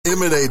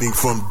Emanating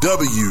from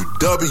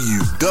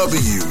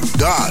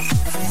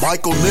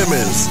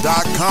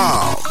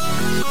www.michaelnimmons.com.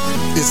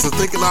 It's the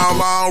Thinking Out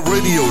Loud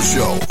radio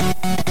show,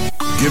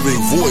 giving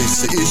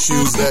voice to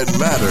issues that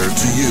matter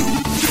to you.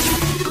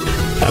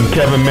 I'm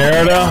Kevin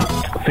Merida,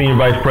 Senior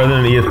Vice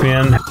President of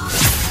ESPN.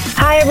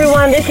 Hi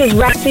everyone, this is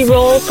Roxy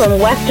Roll from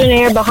Western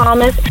Air,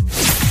 Bahamas.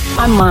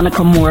 I'm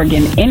Monica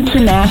Morgan,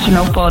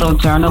 international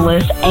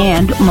photojournalist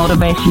and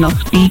motivational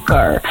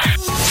speaker.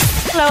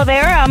 Hello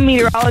there, I'm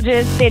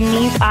meteorologist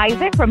Denise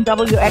Isaac from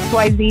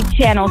WXYZ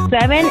Channel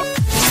 7.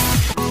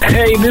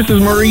 Hey, this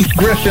is Maurice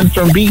Griffin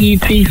from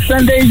BET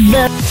Sunday's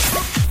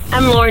Best.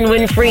 I'm Lauren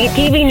Winfrey,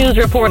 TV news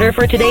reporter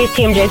for today's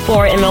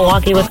TMJ4 in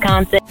Milwaukee,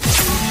 Wisconsin.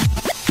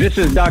 This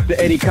is Dr.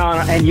 Eddie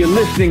Connor, and you're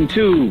listening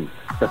to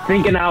the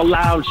Thinking Out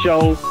Loud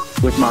show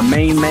with my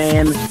main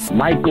man,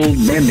 Michael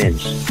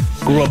Nimmons.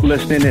 Grew up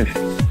listening and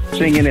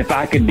singing If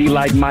I Could Be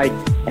Like Mike,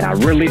 and I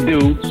really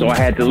do, so I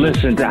had to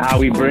listen to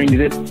how he brings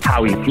it,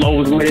 how he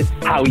flows with it,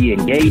 how he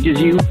engages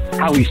you,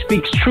 how he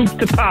speaks truth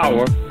to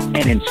power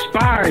and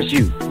inspires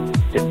you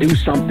to do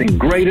something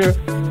greater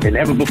than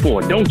ever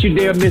before. Don't you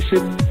dare miss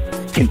it.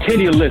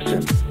 Continue to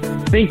listen.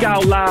 Think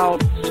out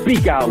loud,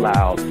 speak out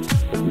loud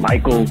with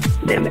Michael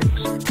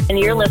Nimmons. And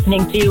you're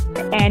listening to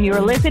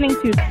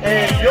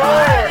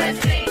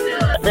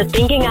the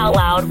Thinking Out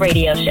Loud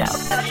radio show.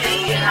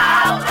 Thinking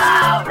Out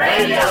Loud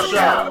radio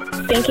show.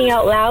 Thinking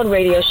Out Loud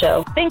radio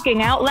show.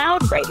 Thinking Out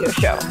Loud radio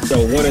show. So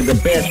one of the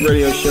best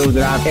radio shows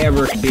that I've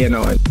ever been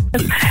on.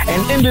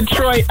 And in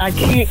Detroit, I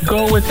can't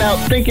go without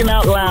thinking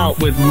out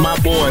loud with my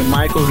boy,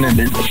 Michael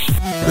Nimmons.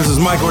 This is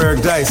Michael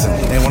Eric Dyson,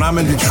 and when I'm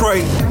in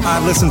Detroit, I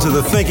listen to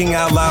the Thinking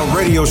Out Loud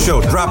radio show,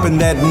 dropping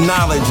that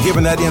knowledge,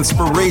 giving that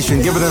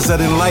inspiration, giving us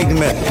that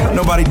enlightenment.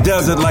 Nobody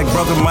does it like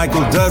Brother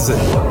Michael does it.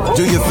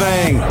 Do your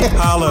thing.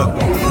 Holla.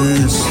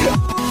 Peace.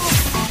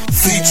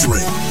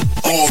 Featuring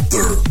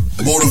author,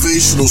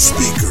 motivational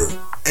speaker,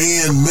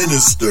 and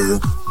minister,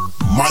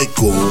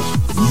 Michael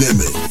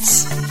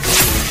Nimmons.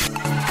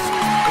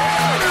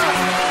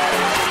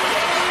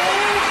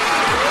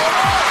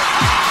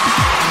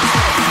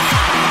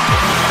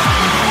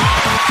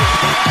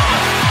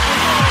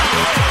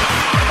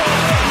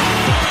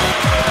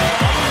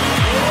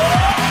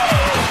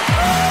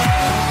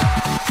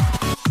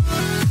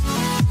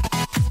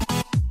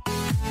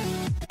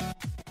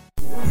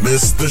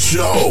 Miss the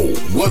show.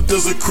 What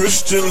does a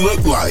Christian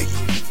look like?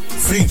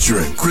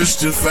 Featuring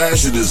Christian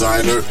fashion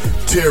designer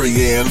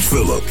Terry Ann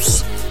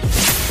Phillips.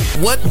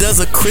 What does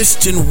a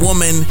Christian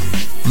woman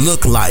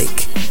look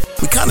like?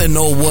 We kind of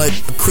know what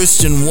a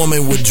Christian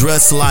woman would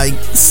dress like,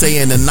 say,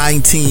 in the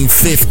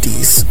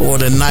 1950s or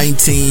the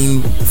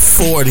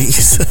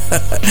 1940s.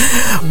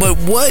 But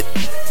what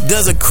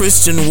does a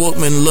Christian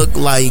woman look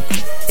like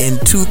in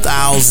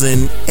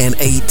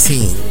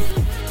 2018?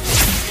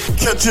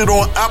 Catch it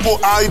on Apple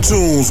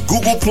iTunes,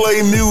 Google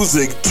Play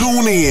Music,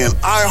 TuneIn,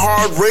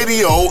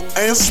 iHeartRadio,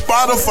 and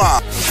Spotify.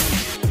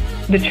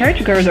 The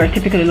church girls are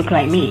typically look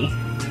like me.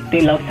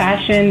 They love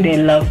fashion, they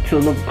love to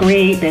look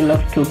great, they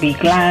love to be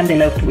glam, they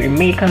love to wear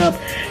makeup,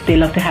 they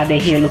love to have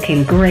their hair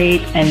looking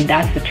great, and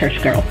that's the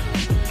church girl.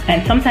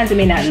 And sometimes she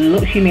may not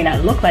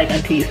look like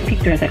until you speak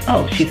to her and say,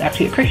 oh, she's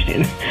actually a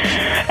Christian.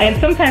 And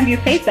sometimes you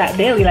face that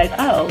daily, like,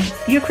 oh,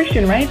 you're a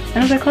Christian, right? And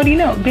I was like, how do you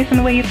know? Based on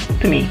the way you talk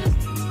to me.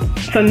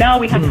 So now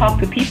we have talked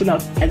to people now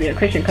as they're a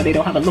Christian because they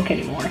don't have a look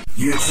anymore.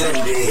 You're tuned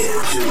in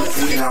to the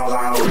Thinking Out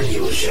Loud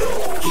radio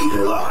show. Keep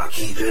it locked,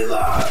 keep it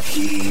locked,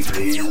 keep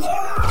it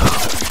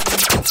locked.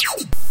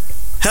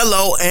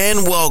 Hello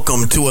and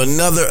welcome to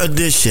another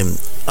edition,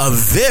 a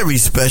very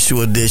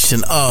special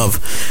edition of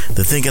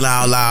the Thinking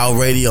Out Loud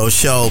radio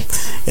show.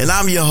 And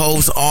I'm your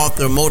host,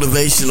 author,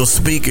 motivational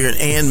speaker,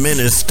 and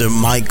minister,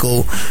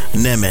 Michael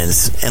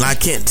Nimmons. And I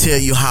can't tell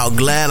you how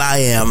glad I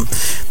am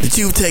that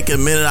you've taken a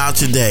minute out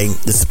today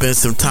to spend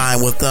some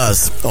time with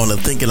us on the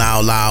Thinking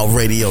Out Loud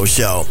radio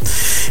show.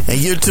 And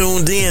you're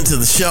tuned in to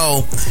the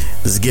show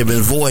that's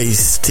giving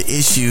voice to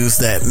issues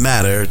that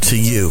matter to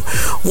you.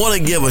 Want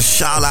to give a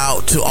shout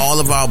out to all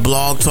of our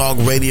Blog Talk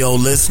Radio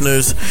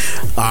listeners,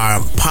 our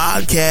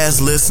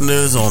podcast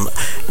listeners on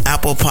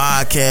Apple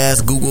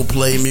Podcasts, Google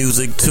Play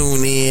Music,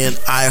 TuneIn,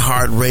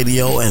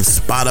 iHeartRadio, and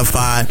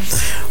Spotify.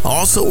 I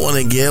also want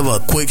to give a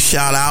quick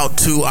shout out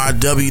to our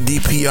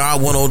WDPR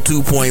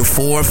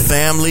 102.4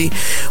 family.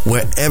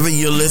 Wherever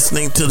you're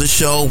listening to the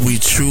show, we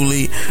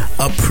truly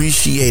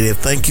appreciate it.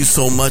 Thank you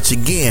so much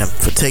again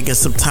for taking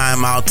some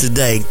time out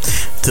today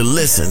to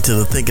listen to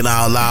the Thinking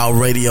Out Loud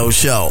radio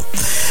show.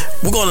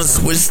 We're going to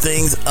switch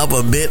things up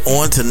a bit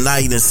on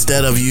tonight.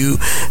 Instead of you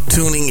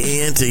tuning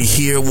in to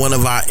hear one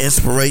of our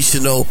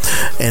inspirational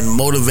and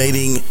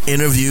motivating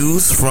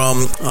interviews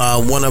from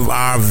one of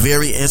our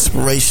very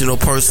inspirational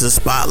person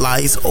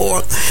spotlights,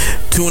 or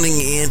tuning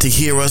in to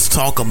hear us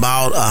talk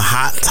about a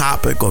hot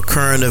topic or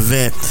current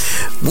event,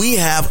 we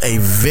have a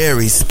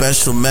very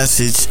special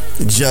message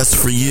just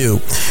for you.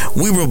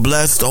 We were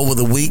blessed over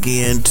the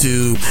weekend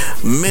to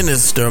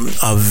minister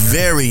a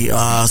very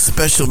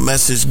special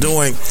message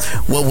during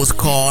what was was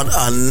called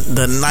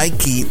the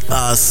Nike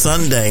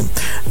Sunday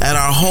at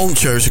our home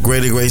church,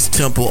 Greater Grace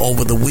Temple,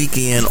 over the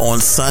weekend on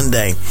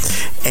Sunday.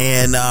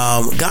 And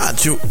God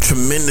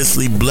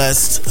tremendously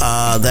blessed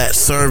that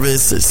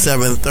service at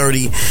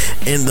 7:30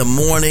 in the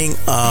morning.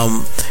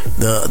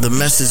 The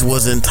message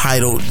was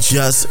entitled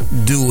 "Just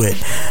Do It,"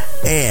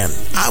 and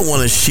I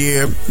want to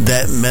share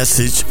that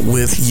message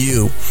with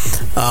you.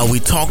 We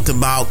talked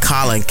about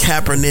Colin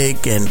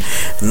Kaepernick and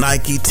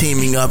Nike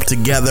teaming up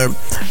together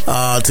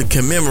to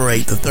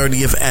commemorate the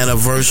 30th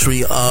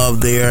anniversary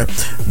of their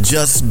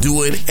 "Just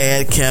Do It"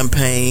 ad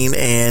campaign,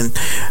 and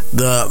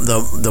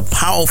the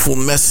powerful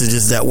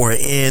messages that were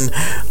in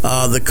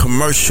the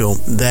commercial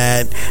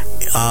that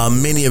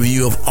many of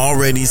you have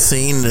already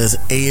seen. That's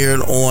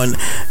aired on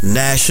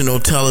national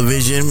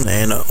television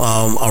and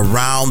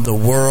around the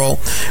world.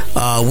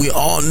 We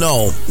all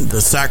know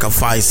the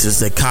sacrifices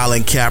that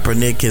Colin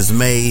Kaepernick has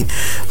made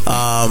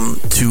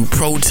to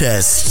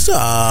protest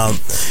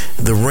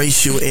the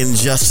racial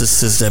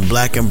injustices that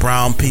black and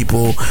brown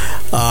people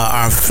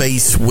are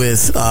faced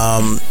with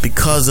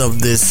because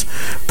of this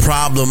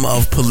problem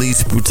of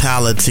police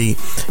brutality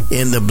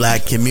in the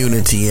black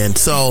community. And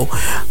so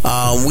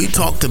we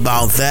talked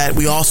about that.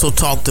 We also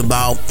talked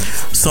about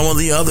some of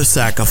the other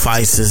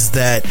sacrifices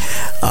that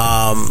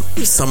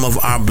some of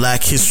our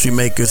black history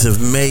makers have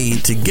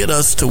made to get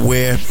us to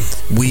where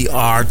we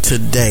are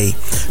today.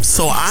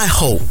 So I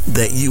hope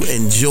that you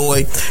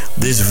enjoy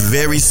this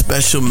very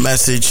special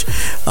message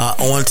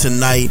on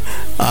tonight.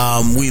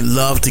 We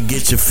love to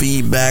get your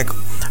feedback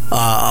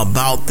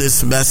about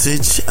this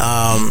message.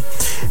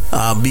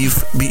 Be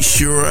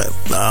sure,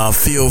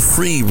 feel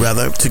free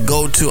rather, to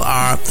go to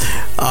our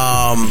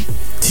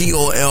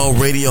TOL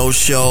Radio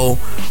Show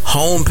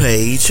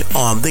homepage,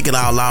 Thinking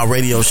Out Loud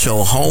Radio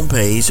Show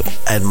homepage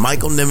at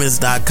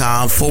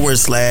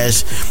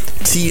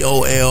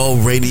michaelnimmons.com/TOL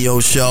Radio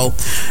Show,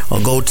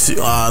 or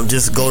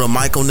just go to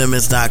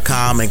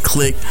michaelnimmons.com and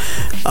click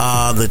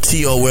the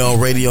TOL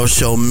Radio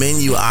Show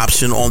menu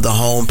option on the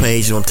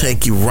homepage. It'll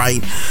take you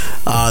right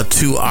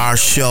to our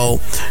show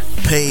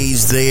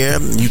page there.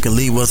 You can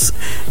leave us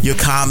your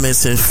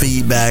comments and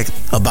feedback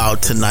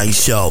about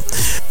tonight's show.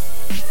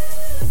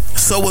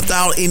 So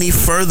without any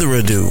further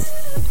ado,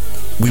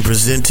 we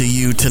present to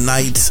you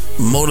tonight's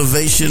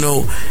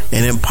motivational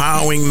and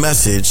empowering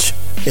message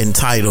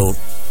entitled,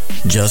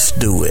 Just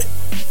Do It.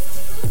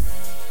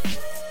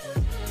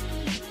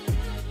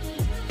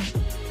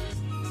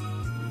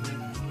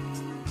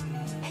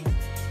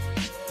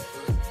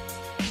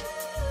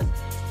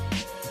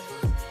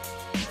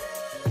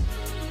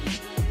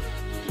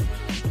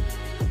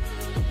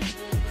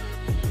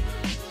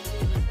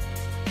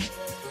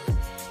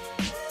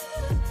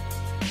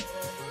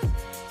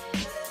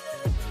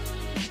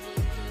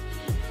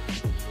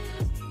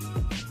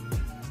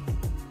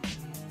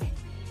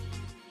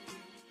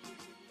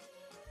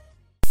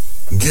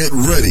 Get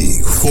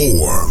ready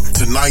for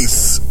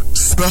tonight's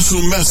special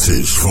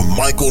message from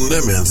Michael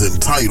Nimmons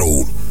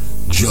entitled,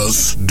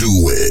 Just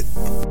Do It.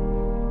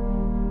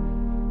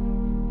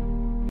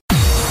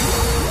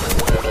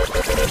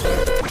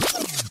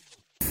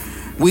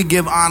 We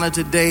give honor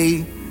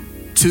today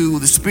to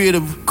the Spirit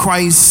of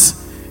Christ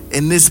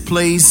in this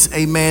place,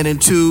 amen,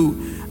 and to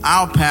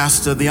our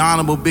pastor, the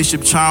Honorable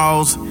Bishop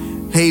Charles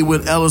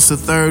Haywood Ellis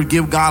III.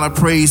 Give God a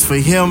praise for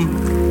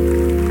him,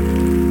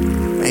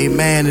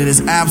 amen, in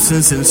his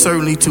absence, and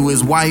certainly to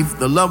his wife,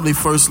 the lovely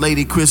First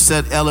Lady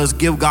Chrisette Ellis.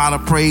 Give God a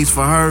praise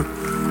for her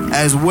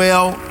as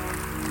well.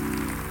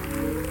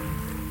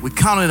 We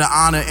count it an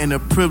honor and a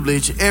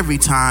privilege every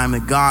time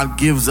that God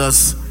gives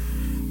us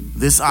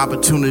this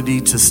opportunity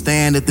to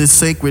stand at this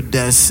sacred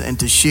desk and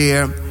to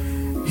share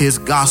his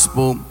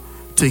gospel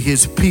to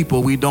his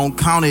people. We don't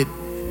count it,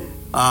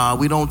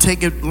 we don't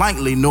take it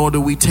lightly, nor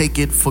do we take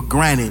it for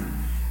granted.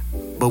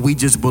 But we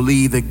just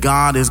believe that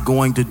God is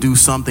going to do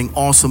something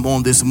awesome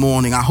on this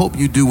morning. I hope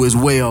you do as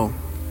well.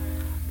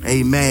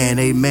 Amen,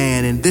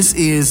 amen. And this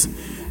is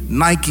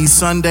Nike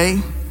Sunday.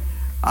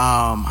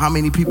 How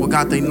many people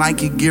got their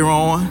Nike gear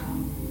on?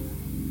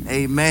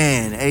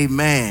 Amen,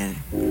 amen.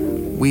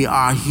 We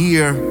are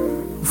here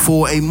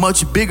for a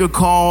much bigger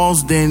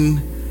cause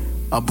than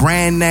a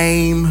brand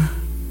name,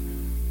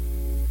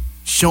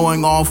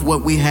 showing off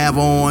what we have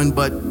on,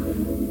 but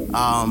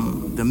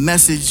the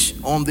message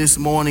on this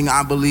morning,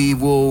 I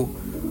believe, will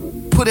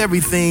put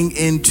everything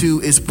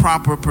into its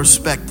proper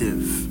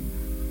perspective.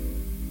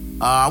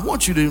 I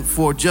want you to,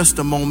 for just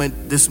a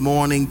moment this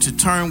morning, to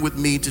turn with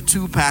me to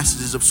two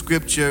passages of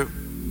scripture.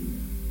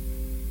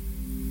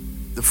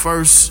 The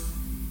first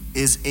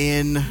is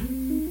in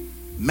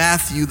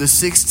Matthew, the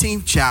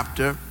 16th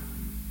chapter.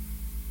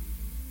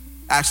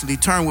 Actually,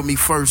 turn with me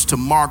first to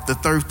Mark, the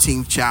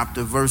 13th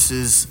chapter,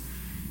 verses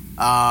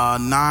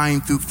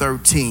 9 through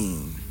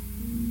 13.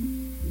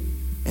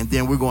 And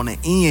then we're going to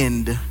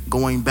end,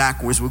 going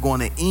backwards, we're going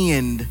to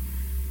end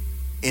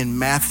in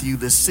Matthew,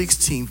 the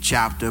 16th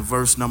chapter,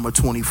 verse number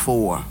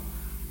 24.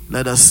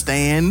 Let us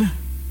stand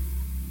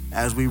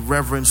as we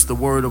reverence the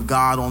word of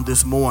God on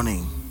this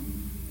morning.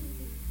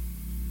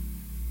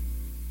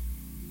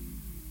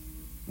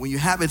 When you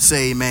have it,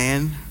 say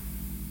amen.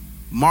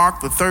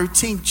 Mark the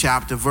 13th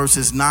chapter,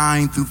 verses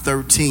 9 through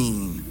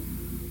 13.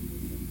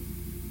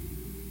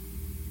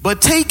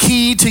 But take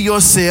heed to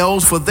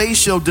yourselves, for they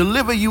shall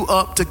deliver you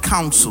up to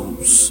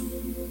councils,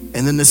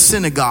 and in the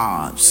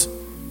synagogues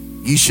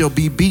ye shall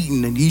be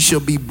beaten, and ye shall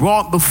be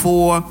brought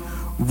before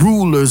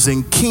rulers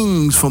and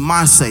kings for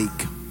my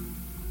sake,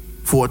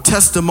 for a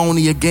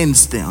testimony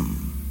against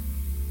them.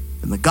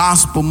 And the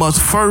gospel must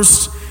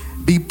first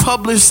be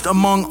published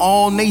among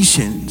all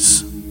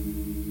nations.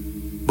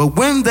 But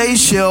when they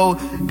shall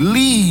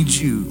lead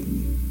you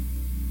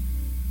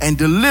and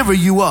deliver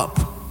you up,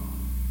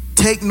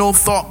 take no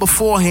thought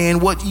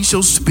beforehand what ye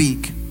shall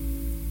speak,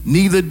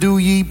 neither do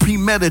ye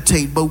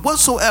premeditate, but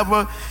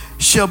whatsoever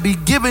shall be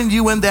given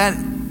you in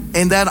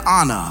that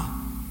honor,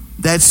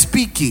 that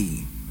speak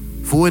ye,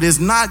 for it is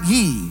not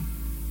ye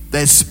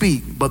that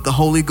speak, but the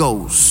Holy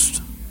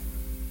Ghost.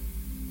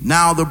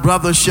 Now the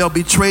brother shall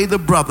betray the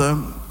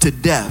brother to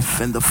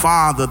death, and the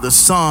father the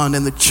son,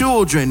 and the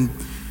children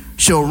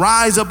shall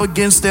rise up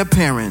against their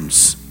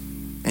parents,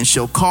 and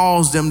shall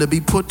cause them to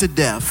be put to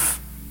death.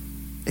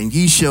 And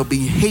ye shall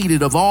be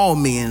hated of all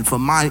men for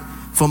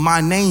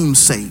my name's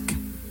sake.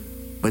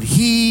 But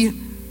he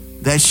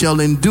that shall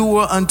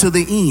endure unto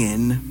the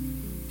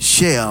end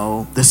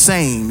the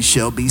same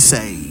shall be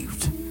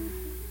saved.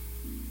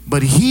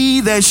 But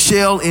he that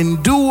shall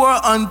endure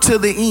unto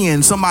the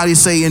end, somebody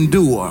say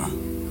endure.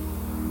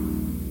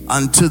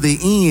 Unto the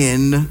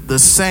end, the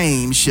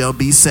same shall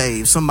be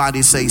saved.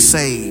 Somebody say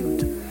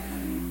saved.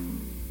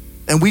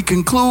 And we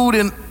conclude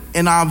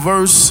in our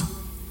verse,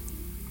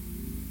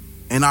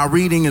 in our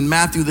reading in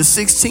Matthew the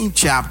 16th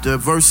chapter,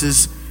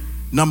 verses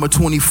number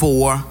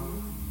 24.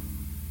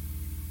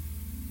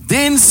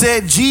 Then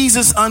said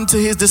Jesus unto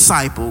his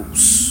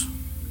disciples,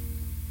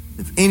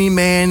 if any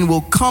man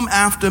will come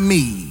after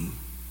me,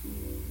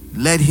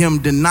 let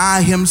him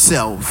deny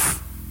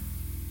himself,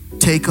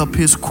 take up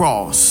his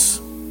cross,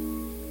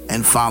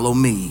 and follow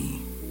me.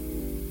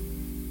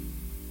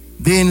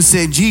 Then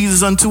said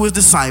Jesus unto his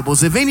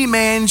disciples, if any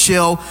man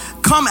shall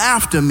come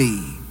after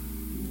me,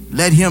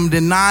 let him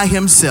deny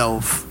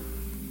himself,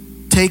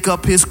 take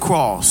up his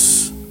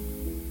cross,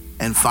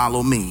 and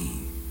follow me.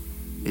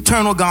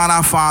 Eternal God,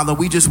 our Father,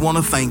 we just want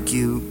to thank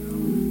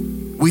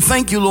you. We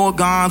thank you, Lord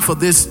God, for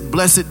this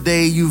blessed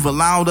day you've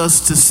allowed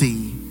us to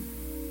see.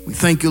 We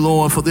thank you,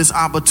 Lord, for this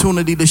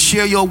opportunity to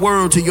share your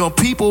word to your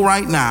people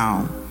right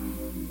now.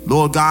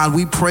 Lord God,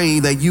 we pray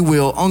that you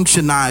will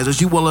unctionize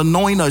us, you will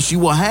anoint us, you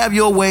will have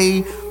your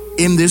way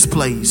in this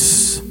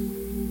place.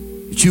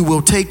 That you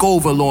will take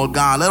over, Lord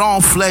God. Let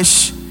all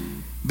flesh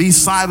be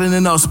silent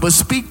in us, but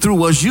speak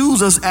through us.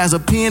 Use us as a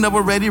pen of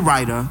a ready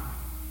writer.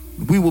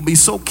 We will be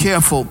so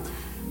careful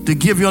to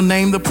give your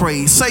name the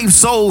praise. Save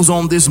souls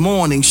on this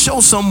morning. Show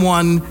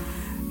someone,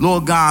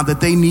 Lord God, that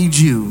they need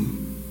you.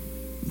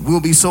 We'll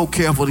be so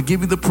careful to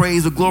give you the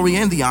praise, the glory,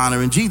 and the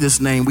honor. In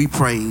Jesus' name we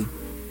pray.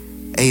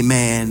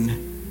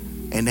 Amen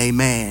and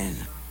amen.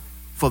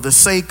 For the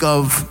sake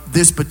of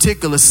this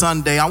particular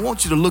Sunday, I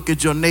want you to look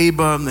at your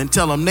neighbor and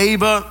tell them,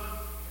 neighbor,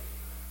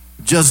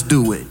 just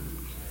do it.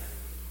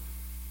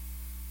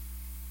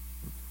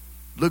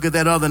 Look at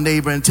that other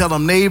neighbor and tell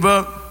them,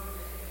 neighbor,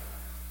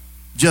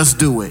 just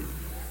do it.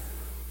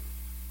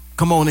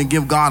 Come on and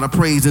give God a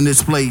praise in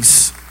this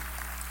place.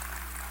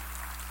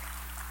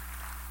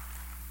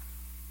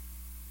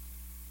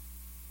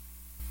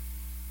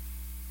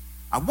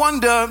 I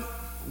wonder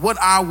what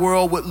our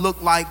world would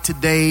look like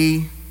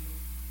today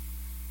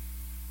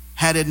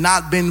had it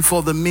not been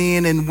for the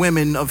men and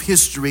women of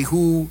history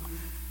who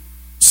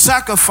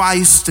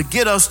sacrificed to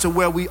get us to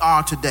where we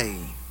are today.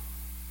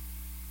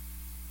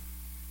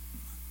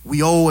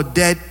 We owe a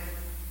debt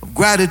of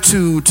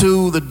gratitude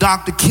to the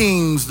Dr.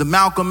 Kings, the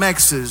Malcolm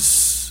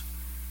X's,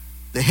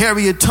 the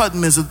Harriet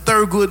Tubmans, the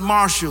Thurgood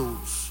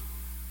Marshalls,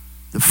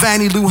 the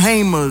Fannie Lou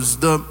Hamers,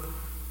 the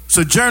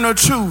Sojourner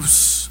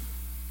Truths,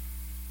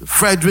 the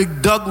Frederick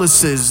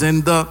Douglasses,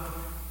 and the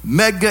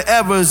Medgar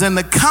Evers, and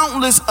the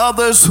countless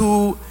others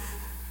who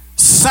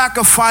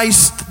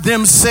sacrificed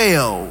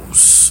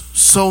themselves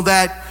so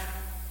that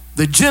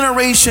the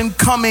generation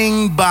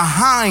coming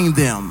behind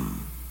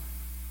them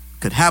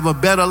could have a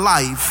better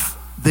life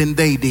than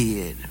they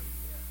did.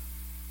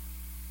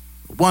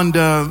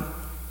 Wonder,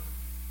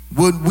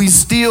 would we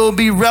still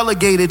be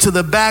relegated to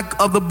the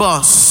back of the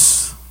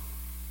bus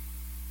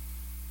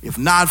if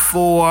not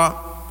for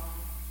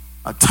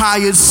a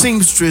tired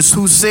seamstress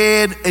who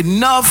said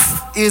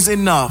enough is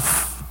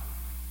enough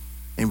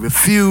and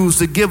refused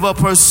to give up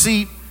her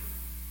seat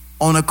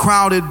on a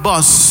crowded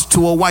bus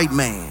to a white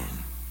man?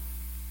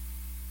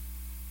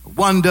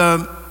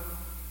 Wonder,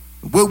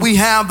 would we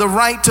have the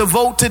right to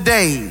vote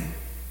today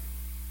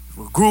if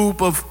a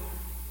group of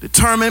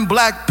determined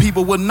black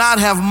people would not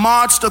have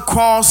marched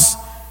across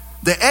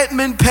the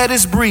Edmund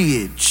Pettus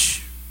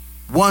Bridge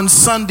one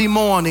Sunday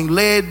morning,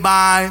 led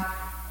by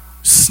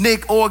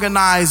SNCC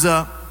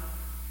organizer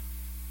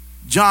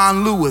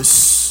John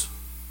Lewis,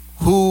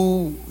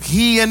 who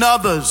he and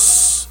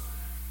others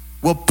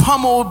were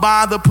pummeled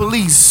by the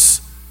police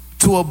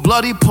to a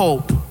bloody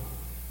pulp,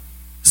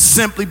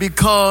 simply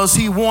because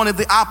he wanted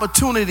the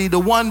opportunity to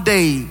one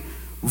day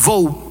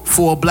vote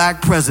for a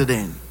black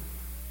president.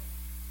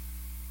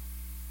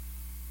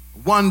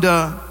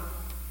 Wonder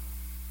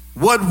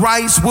what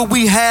rights would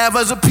we have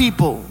as a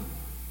people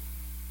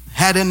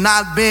had it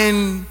not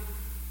been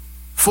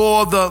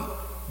for the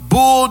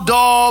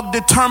bulldog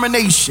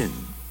determination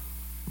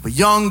of a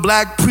young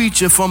black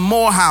preacher from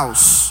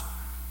Morehouse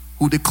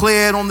who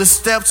declared on the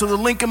steps of the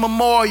Lincoln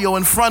Memorial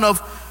in front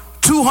of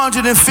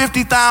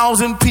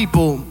 250,000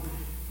 people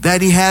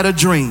that he had a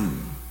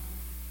dream.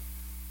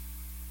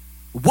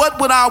 What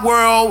would our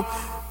world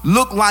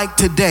look like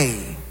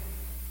today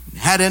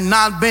had it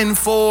not been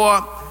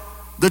for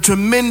the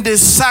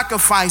tremendous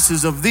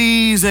sacrifices of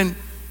these and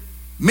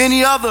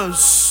many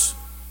others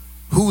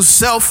whose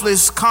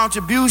selfless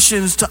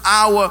contributions to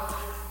our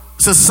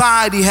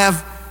society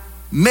have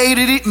made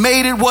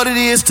it what it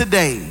is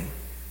today?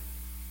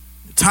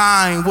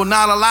 Time will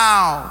not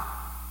allow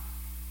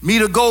me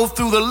to go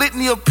through the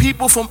litany of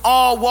people from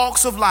all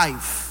walks of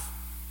life,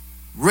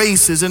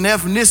 races and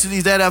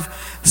ethnicities that have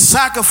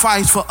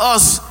sacrificed for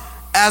us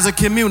as a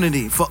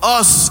community, for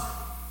us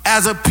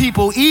as a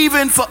people,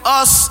 even for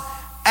us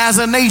as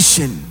a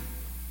nation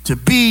to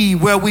be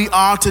where we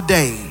are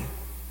today.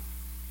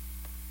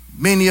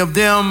 Many of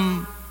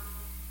them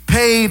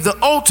paid the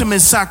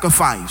ultimate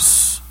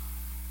sacrifice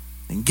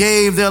and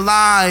gave their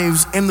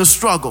lives in the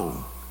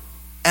struggle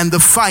and the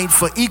fight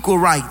for equal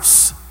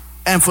rights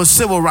and for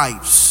civil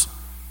rights,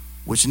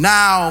 which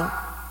now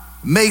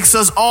makes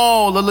us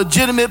all a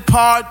legitimate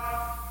part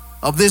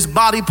of this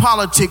body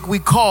politic we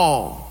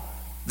call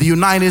the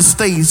United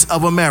States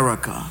of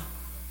America.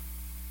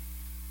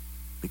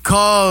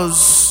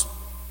 Because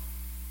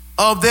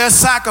of their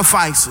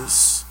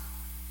sacrifices,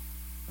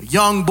 a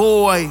young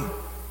boy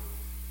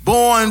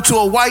born to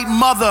a white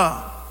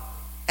mother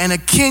and a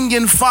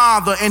Kenyan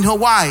father in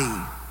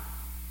Hawaii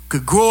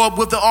could grow up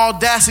with the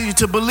audacity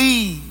to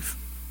believe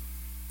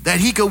that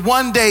he could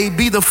one day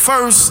be the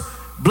first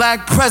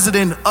black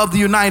president of the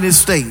United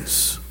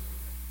States.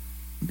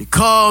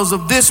 Because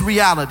of this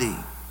reality,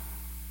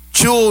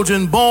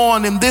 children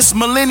born in this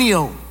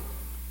millennium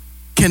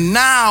can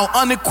now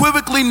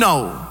unequivocally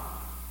know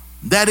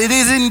that it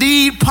is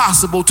indeed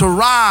possible to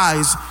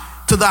rise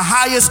to the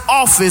highest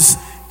office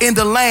in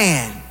the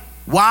land.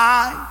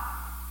 Why?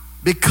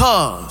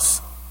 Because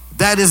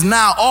that is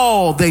now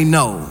all they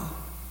know.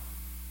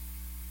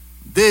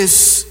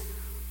 This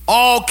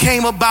all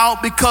came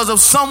about because of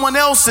someone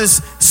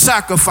else's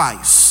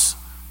sacrifice,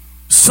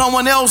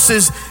 someone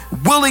else's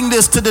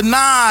willingness to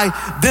deny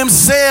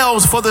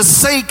themselves for the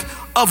sake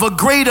of a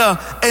greater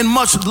and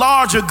much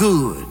larger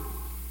good,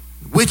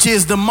 which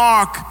is the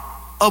mark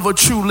of a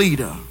true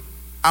leader.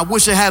 I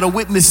wish I had a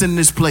witness in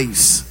this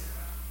place.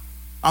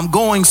 I'm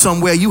going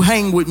somewhere. You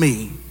hang with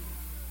me.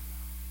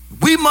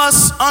 We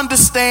must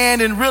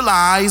understand and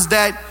realize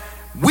that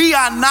we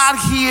are not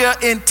here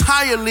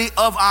entirely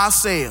of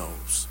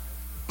ourselves.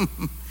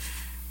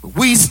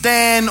 We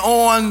stand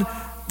on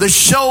the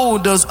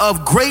shoulders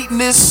of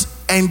greatness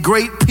and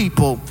great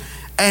people.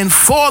 And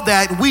for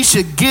that, we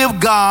should give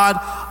God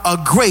a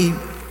great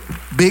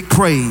big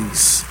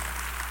praise.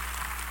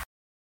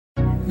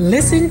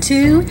 Listen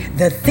to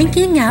the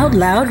Thinking Out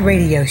Loud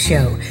radio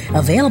show,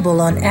 available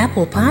on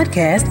Apple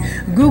Podcast,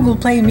 Google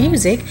Play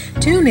Music,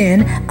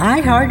 TuneIn,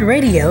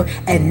 iHeartRadio,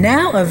 and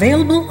now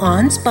available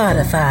on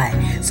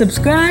Spotify.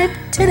 Subscribe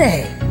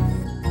today.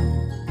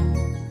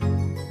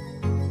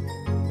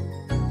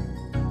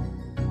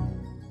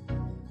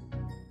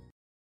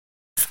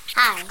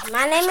 Hi,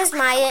 my name is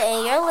Maya,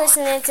 and you're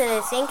listening to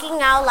the Thinking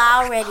Out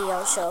Loud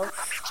radio show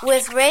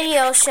with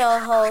radio show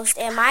host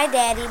and my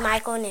daddy,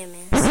 Michael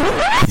Nimmons.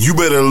 You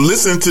better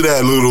listen to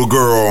that, little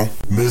girl.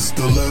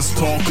 Mr. Let's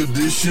Talk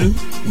edition,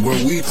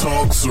 where we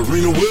talk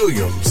Serena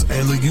Williams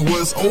and the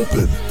U.S.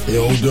 Open,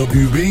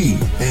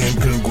 LWB,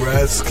 and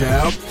congrats,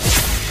 Cap.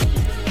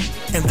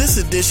 In this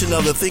edition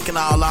of the Thinking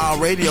Out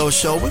Loud radio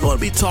show, we're going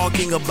to be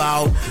talking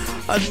about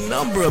a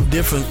number of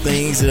different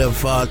things that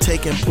have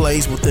taken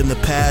place within the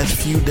past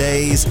few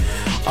days,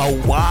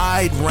 a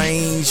wide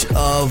range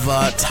of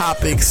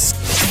topics.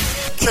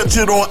 Catch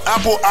it on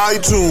Apple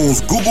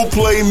iTunes, Google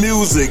Play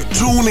Music,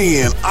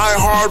 TuneIn,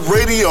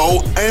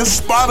 iHeartRadio, and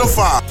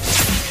Spotify.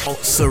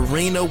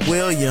 Serena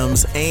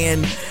Williams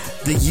and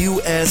the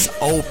U.S.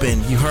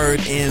 Open. You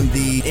heard in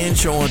the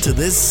intro into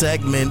this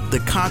segment the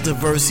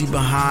controversy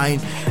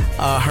behind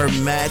her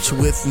match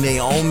with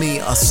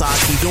Naomi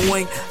Osaka,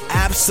 doing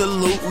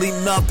absolutely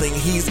nothing.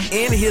 He's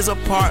in his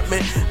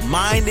apartment,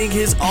 minding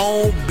his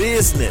own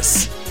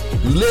business,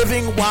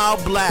 living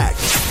while black.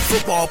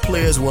 Football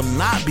players will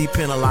not be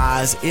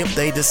penalized if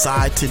they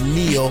decide to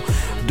kneel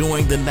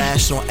during the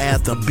national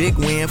anthem. Big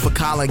win for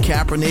Colin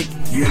Kaepernick.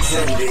 You're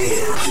tuned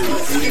in to the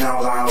Thinking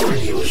Out Loud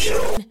radio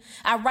show.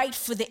 I write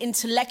for the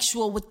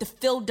intellectual with the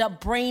filled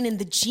up brain and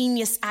the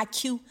genius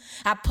IQ.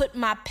 I put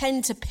my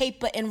pen to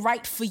paper and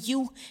write for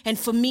you and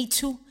for me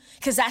too.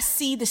 Cause I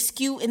see the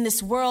skew in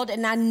this world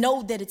and I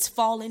know that it's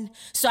falling.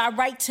 So I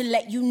write to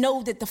let you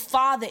know that the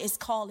Father is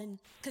calling.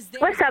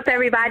 What's up,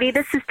 everybody?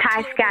 This is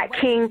Ty Scott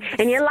King,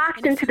 and you're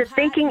locked into the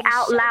Thinking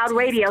Out Loud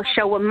radio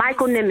show with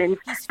Michael Nimmons.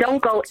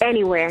 Don't go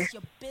anywhere.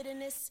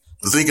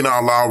 The Thinking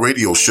Out Loud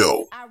radio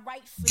show,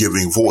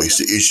 giving voice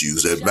to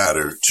issues that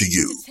matter to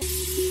you.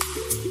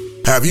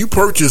 Have you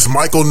purchased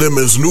Michael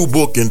Nimmons' new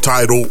book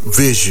entitled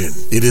Vision?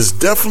 It is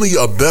definitely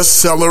a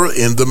bestseller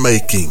in the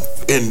making.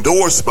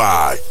 Endorsed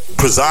by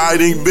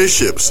presiding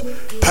bishops,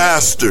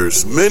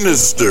 pastors,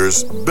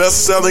 ministers,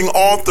 best-selling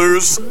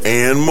authors,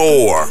 and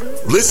more.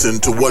 Listen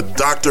to what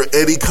Dr.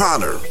 Eddie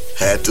Connor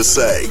had to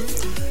say.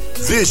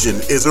 Vision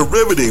is a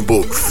riveting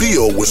book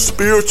filled with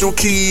spiritual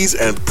keys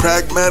and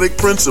pragmatic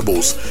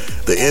principles.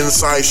 The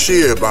insights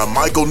shared by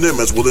Michael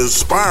Nimmons will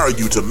inspire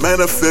you to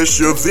manifest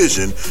your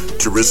vision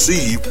to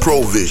receive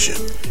provision.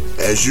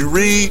 As you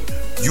read,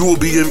 you will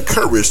be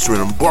encouraged to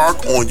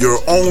embark on your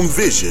own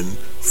vision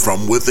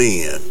from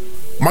within.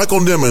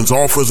 Michael Nimmons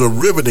offers a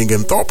riveting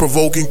and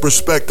thought-provoking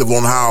perspective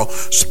on how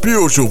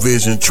spiritual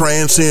vision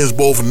transcends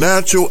both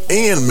natural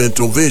and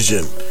mental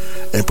vision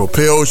and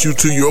propels you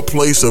to your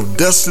place of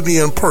destiny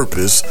and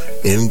purpose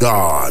in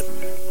God.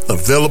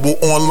 Available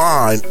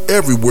online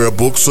everywhere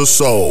books are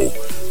sold.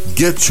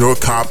 Get your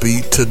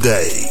copy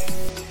today.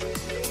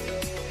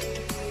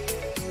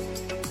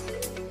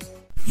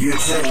 You're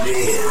tuned in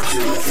to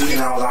the Thinking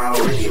Out Loud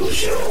radio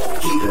show.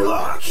 Keep it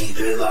locked, keep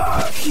it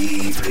locked,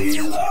 keep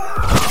it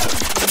locked.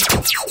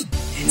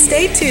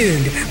 Stay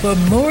tuned for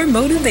more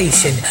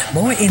motivation,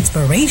 more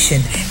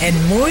inspiration, and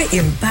more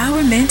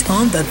empowerment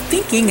on the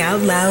Thinking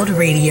Out Loud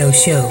radio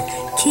show.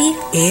 Keep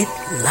it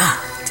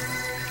locked.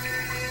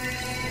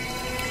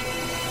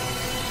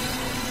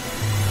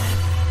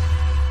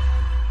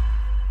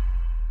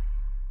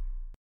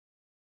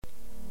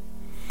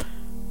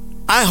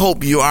 I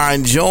hope you are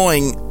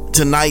enjoying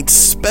tonight's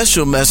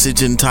special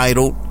message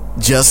entitled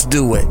Just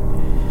Do It.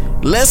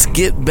 Let's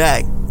get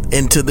back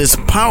into this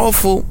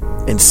powerful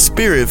and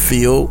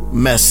spirit-filled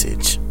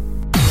message.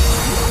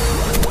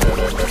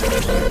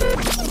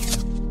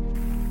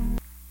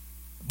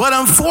 But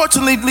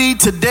unfortunately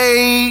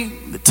today,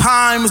 the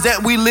times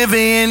that we live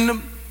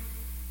in,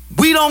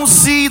 we don't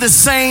see the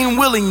same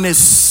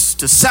willingness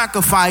to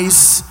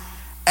sacrifice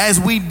as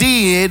we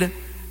did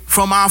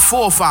from our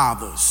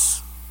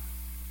forefathers.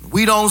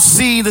 We don't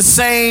see the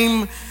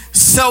same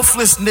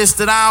selflessness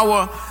that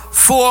our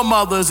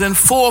foremothers and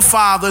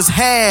forefathers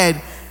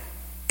had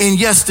in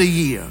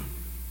yesteryear.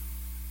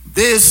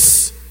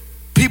 This,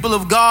 people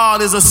of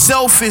God, is a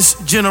selfish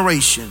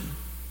generation.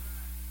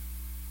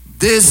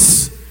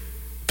 This,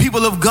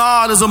 people of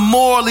God, is a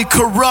morally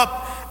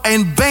corrupt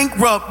and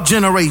bankrupt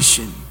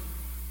generation.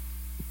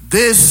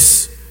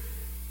 This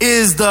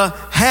is the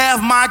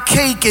have my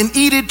cake and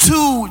eat it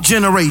too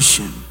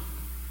generation.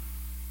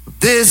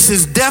 This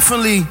is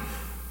definitely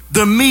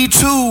the Me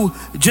Too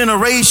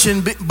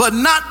generation, but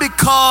not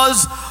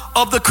because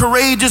of the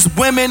courageous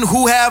women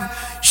who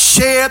have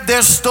shared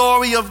their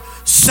story of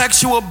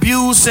sexual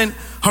abuse and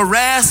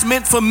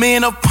harassment for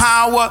men of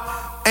power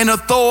and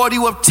authority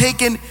who have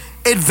taken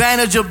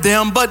advantage of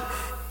them, but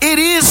it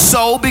is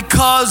so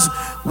because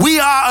we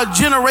are a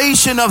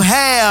generation of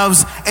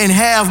haves and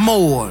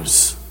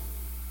have-mores.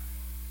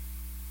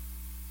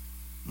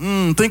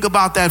 Think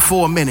about that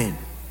for a minute.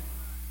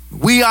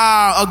 We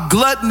are a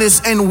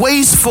gluttonous and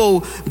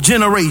wasteful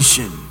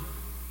generation,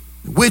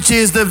 which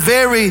is the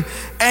very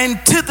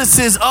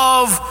antithesis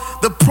of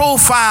the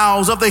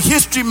profiles of the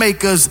history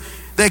makers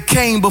that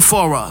came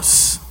before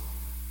us.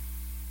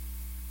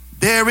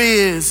 There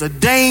is a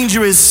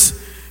dangerous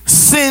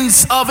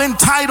sense of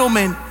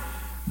entitlement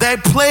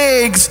that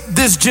plagues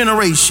this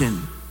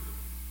generation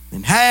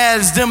and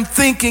has them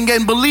thinking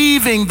and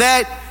believing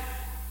that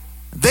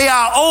they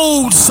are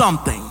owed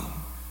something.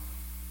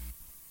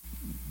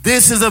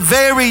 This is a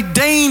very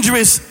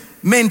dangerous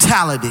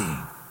mentality.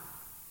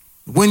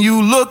 When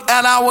you look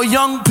at our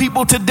young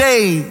people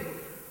today,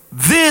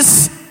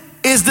 this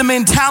is the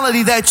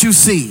mentality that you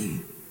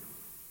see,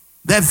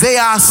 that they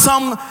are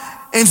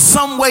in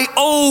some way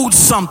owed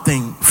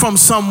something from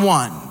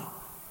someone.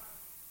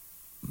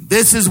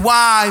 This is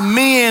why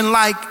men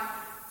like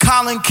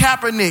Colin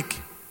Kaepernick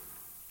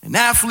and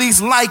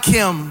athletes like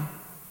him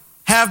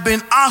have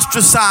been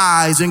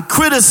ostracized and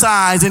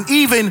criticized and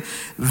even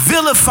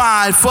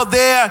vilified for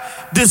their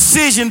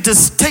decision to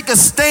take a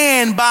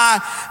stand by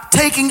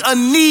taking a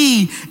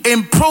knee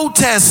in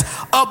protest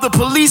of the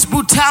police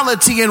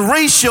brutality and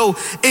racial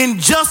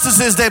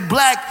injustices that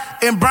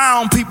black and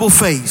brown people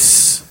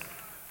face.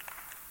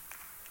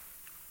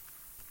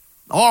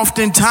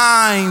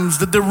 Oftentimes,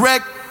 the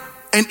direct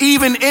and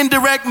even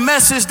indirect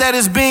message that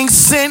is being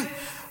sent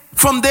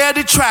from their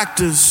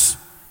detractors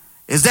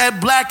is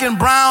that black and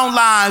brown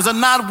lives are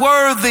not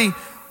worthy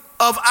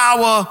of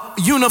our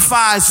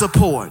unified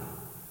support.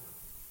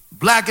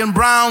 Black and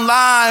brown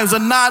lives are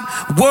not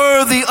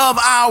worthy of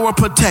our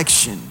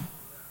protection.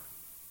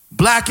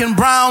 Black and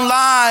brown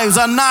lives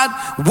are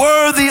not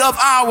worthy of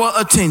our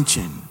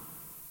attention.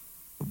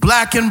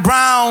 Black and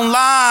brown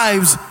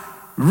lives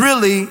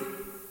really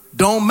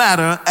don't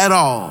matter at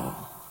all.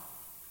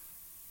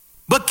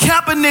 But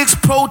Kaepernick's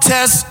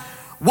protest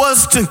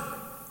was to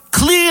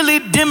clearly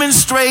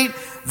demonstrate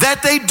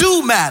that they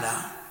do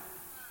matter,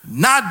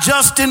 not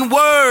just in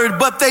word,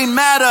 but they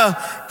matter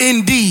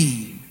in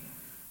deed.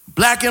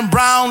 Black and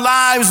brown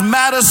lives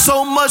matter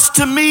so much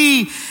to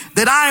me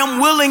that I am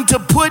willing to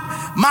put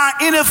my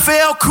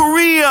NFL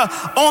career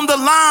on the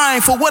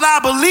line for what I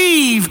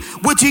believe,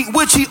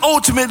 which he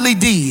ultimately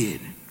did.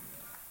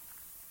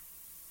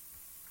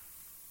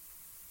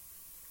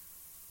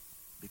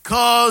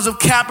 Because of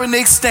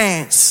Kaepernick's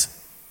stance,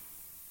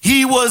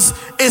 he was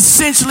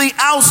essentially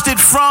ousted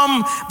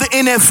from the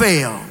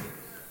NFL,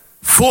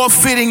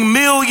 forfeiting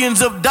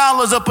millions of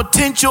dollars of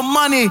potential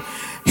money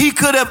he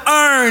could have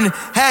earned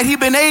had he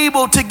been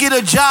able to get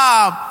a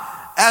job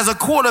as a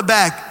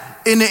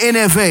quarterback in the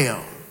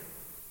NFL.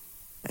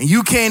 And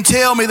you can't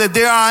tell me that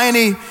there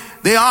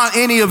aren't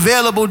any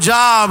available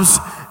jobs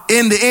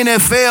in the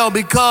NFL,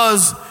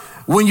 because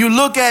when you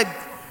look at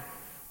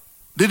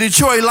the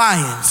Detroit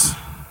Lions,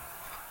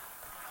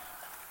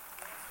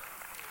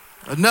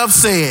 enough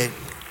said.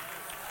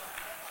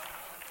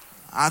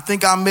 I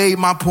think I made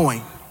my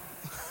point.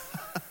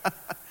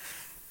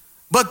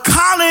 But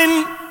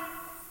Colin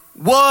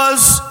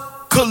was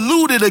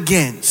colluded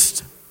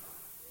against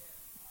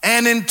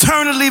and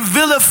internally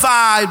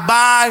vilified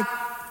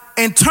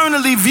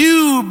internally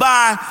viewed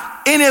by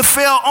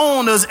NFL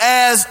owners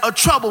as a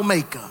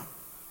troublemaker.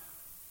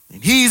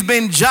 And he's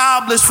been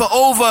jobless for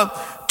over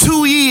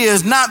 2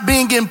 years, not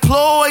being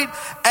employed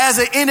as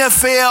an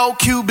NFL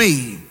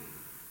QB.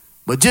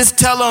 But just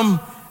tell them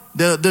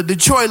the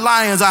Detroit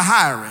Lions are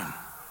hiring.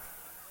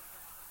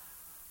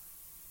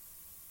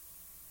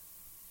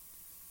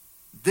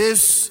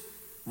 This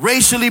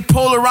racially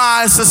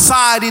polarized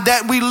society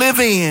that we live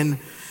in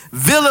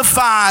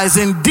vilifies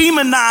and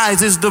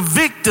demonizes the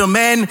victim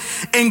and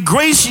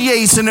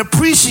ingratiates and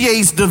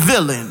appreciates the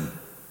villain.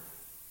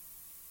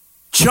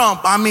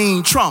 Trump.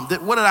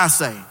 What did I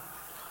say?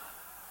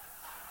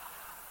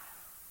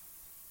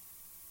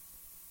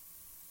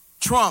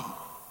 Trump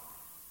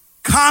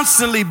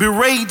constantly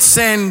berates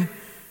and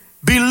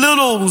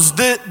belittles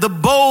the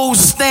bold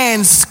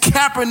stance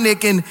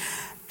Kaepernick and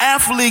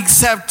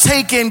athletes have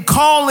taken,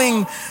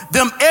 calling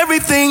them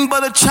everything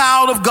but a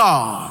child of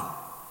God.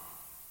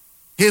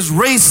 His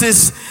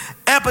racist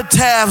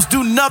epitaphs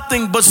do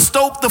nothing but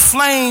stoke the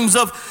flames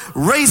of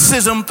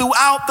racism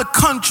throughout the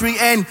country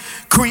and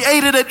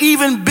created an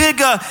even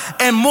bigger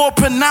and more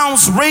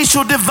pronounced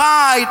racial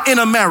divide in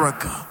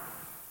America.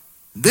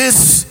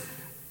 This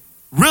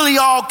really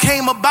all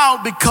came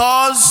about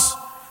because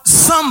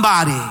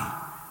somebody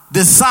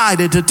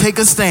decided to take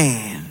a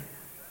stand.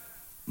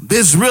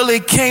 This really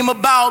came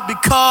about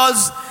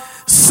because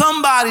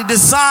somebody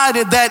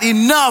decided that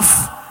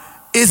enough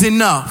is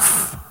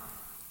enough.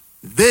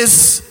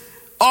 This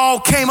all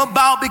came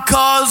about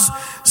because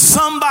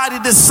somebody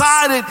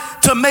decided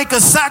to make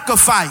a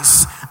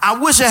sacrifice. I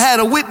wish I had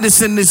a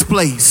witness in this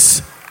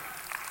place.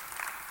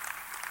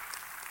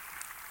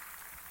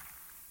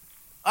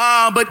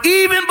 But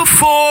even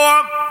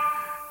before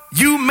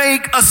you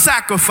make a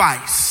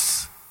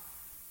sacrifice,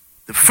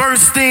 the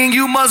first thing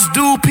you must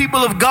do,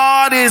 people of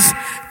God, is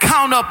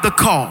count up the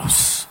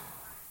cost.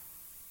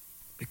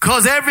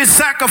 Because every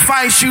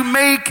sacrifice you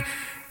make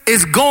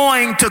is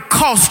going to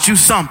cost you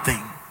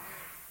something.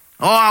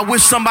 Oh, I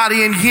wish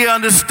somebody in here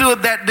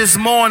understood that this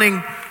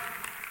morning.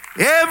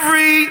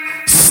 Every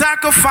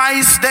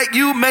sacrifice that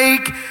you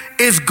make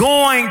is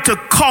going to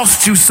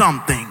cost you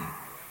something.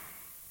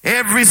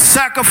 Every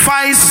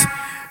sacrifice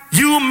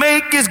you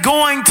make is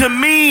going to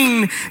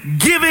mean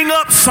giving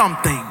up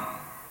something.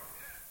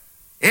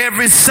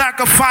 Every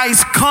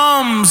sacrifice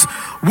comes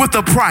with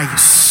a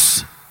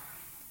price,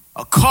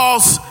 a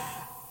cost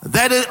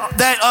but it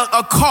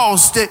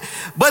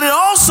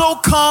also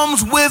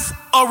comes with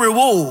a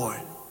reward.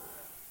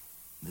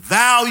 The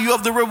value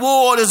of the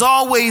reward is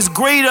always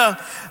greater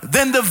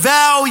than the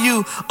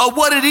value of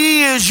what it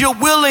is you're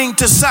willing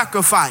to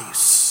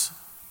sacrifice.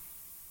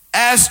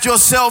 Ask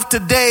yourself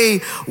today,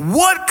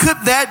 what could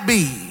that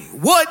be?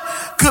 What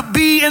could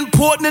be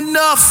important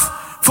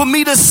enough for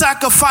me to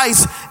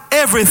sacrifice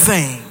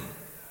everything?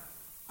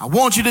 I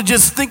want you to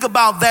just think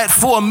about that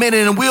for a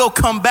minute, and we'll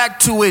come back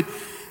to it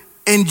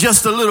in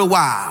just a little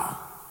while.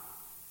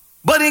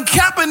 But in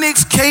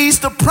Kaepernick's case,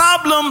 the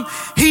problem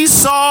he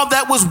saw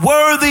that was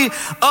worthy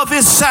of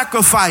his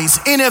sacrifice,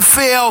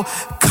 NFL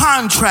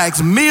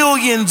contracts,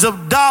 millions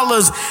of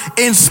dollars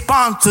in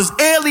sponsors,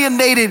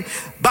 alienated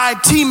by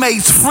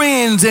teammates,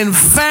 friends, and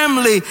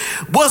family,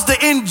 was the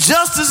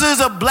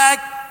injustices of black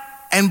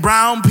and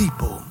brown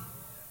people.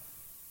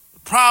 The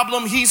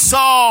problem he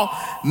saw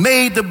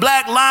made the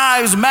Black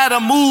Lives Matter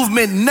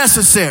movement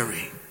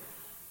necessary.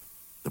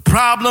 The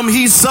problem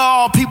he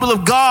saw, people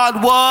of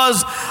God,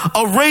 was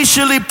a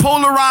racially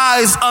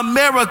polarized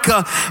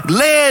America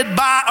led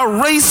by a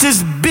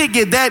racist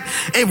bigot that,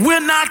 if we're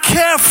not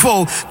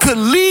careful, could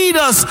lead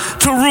us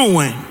to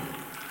ruin.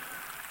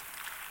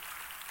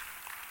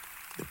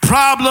 The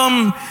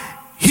problem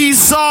he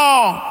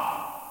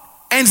saw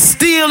and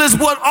still is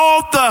what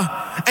author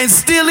and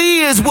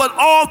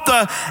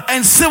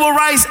civil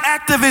rights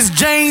activist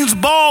James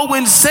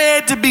Baldwin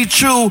said to be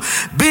true.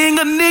 Being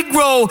a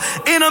Negro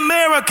in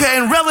America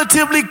and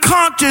relatively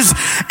conscious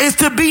is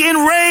to be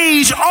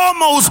enraged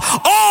almost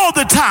all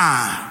the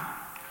time.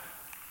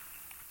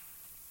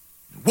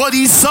 What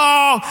he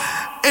saw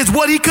is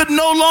what he could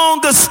no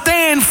longer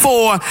stand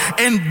for,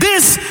 and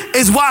this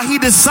is why he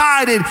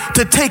decided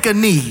to take a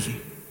knee.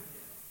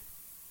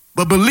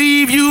 But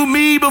believe you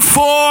me,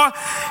 before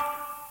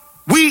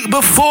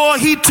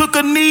he took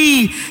a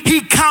knee,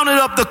 he counted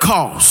up the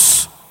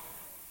cost.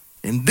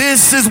 And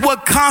this is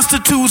what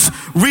constitutes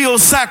real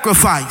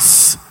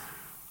sacrifice.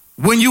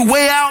 When you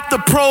weigh out the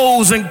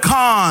pros and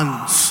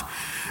cons,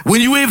 when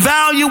you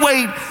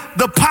evaluate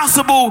the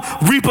possible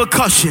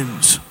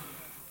repercussions,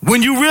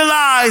 when you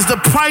realize the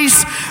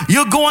price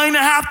you're going to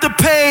have to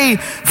pay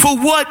for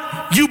what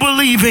you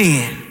believe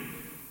in.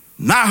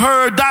 And I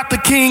heard Dr.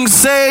 King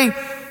say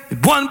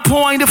at one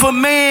point, if a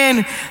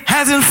man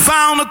hasn't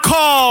found a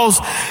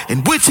cause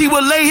in which he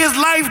will lay his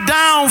life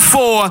down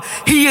for,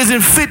 he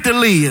isn't fit to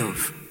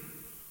live.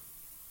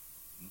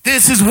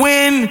 This is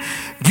when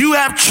you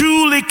have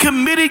truly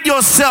committed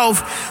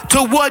yourself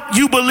to what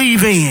you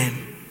believe in.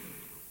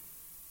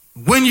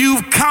 When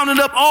you've counted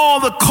up all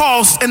the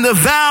costs and the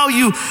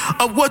value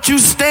of what you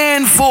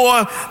stand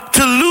for,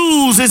 to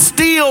lose is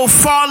still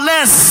far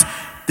less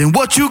than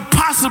what you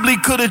possibly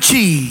could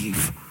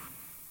achieve.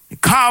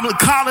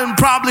 Colin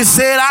probably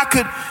said, I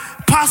could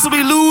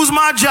possibly lose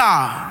my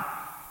job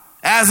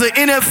as an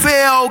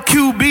NFL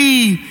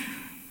QB,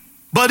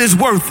 but it's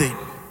worth it.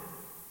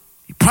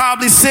 He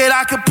probably said,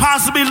 I could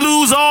possibly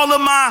lose all of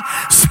my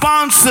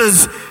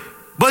sponsors,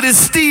 but it's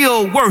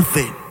still worth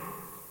it.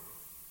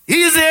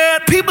 Is there,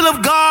 people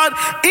of God,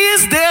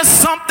 is there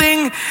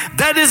something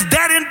that is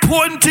that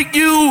important to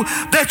you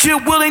that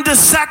you're willing to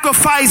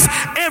sacrifice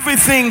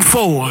everything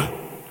for?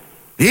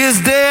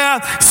 Is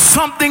there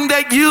something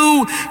that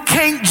you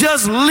can't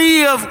just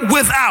live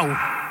without,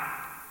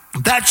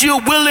 that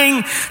you're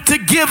willing to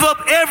give up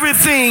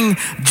everything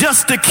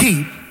just to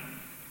keep?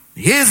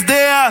 Is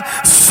there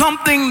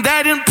something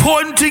that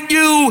important to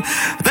you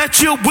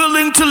that you're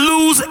willing to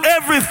lose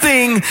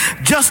everything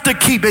just to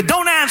keep it?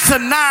 Don't answer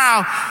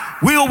now.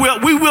 We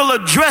will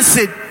address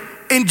it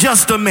in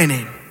just a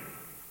minute.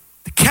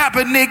 The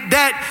Kaepernick,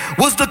 that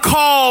was the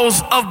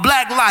cause of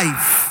black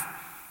life.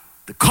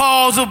 The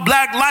cause of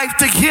black life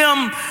to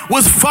him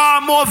was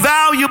far more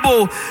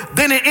valuable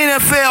than an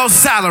NFL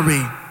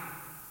salary.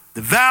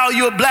 The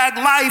value of black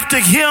life to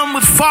him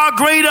was far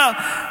greater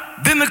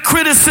than the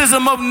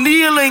criticism of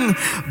kneeling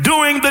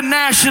during the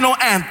national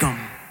anthem.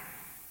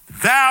 The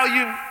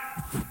value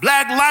of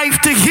black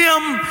life to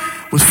him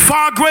was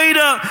far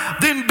greater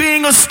than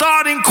being a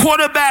starting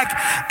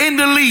quarterback in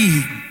the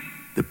league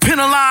that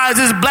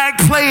penalizes black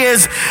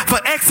players for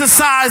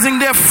exercising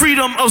their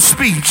freedom of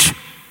speech.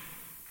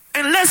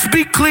 And let's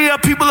be clear,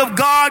 people of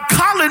God,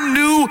 Colin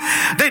knew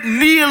that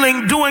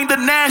kneeling during the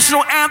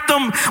national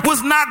anthem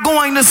was not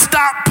going to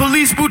stop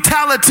police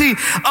brutality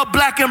of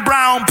black and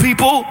brown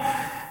people.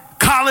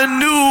 Colin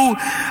knew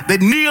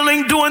that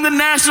kneeling during the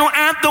national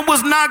anthem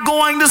was not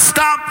going to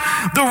stop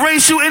the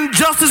racial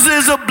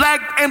injustices of black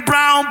and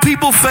brown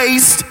people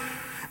faced.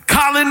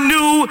 Colin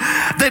knew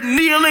that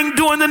kneeling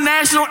during the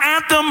national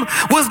anthem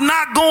was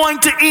not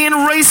going to end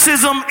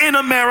racism in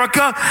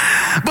America.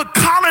 But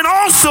Colin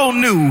also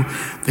knew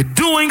that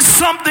doing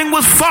something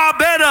was far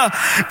better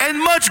and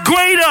much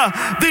greater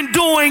than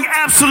doing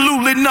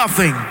absolutely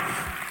nothing.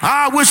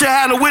 I wish I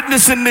had a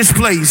witness in this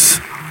place.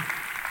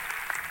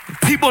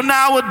 People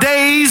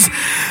nowadays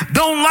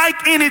don't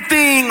like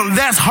anything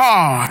that's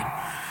hard.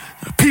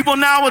 People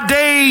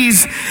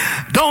nowadays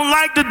don't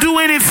like to do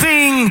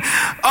anything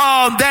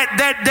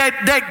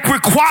that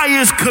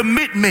requires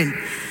commitment.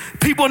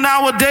 People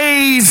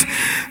nowadays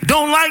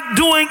don't like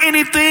doing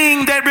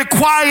anything that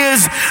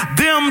requires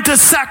them to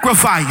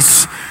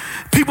sacrifice.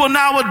 People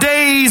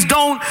nowadays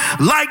don't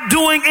like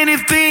doing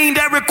anything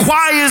that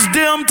requires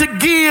them to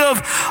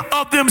give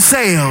of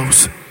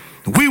themselves.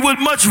 We would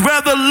much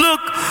rather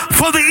look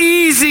for the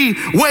easy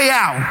way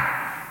out.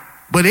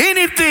 But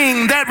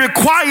anything that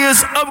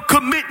requires a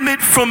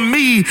commitment from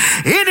me,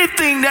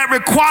 anything that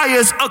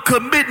requires a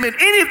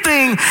commitment,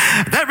 anything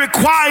that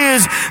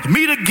requires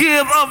me to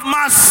give of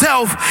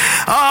myself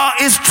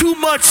is too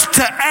much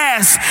to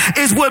ask,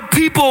 is what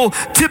people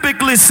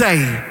typically say.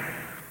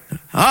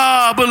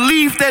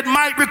 Belief that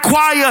might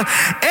require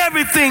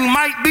everything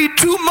might be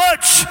too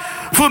much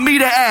for me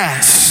to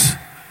ask.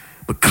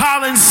 But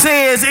Colin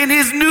says in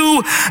his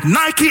new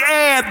Nike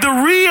ad,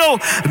 the real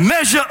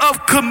measure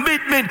of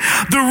commitment,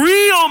 the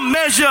real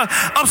measure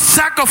of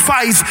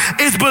sacrifice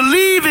is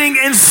believing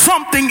in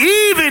something,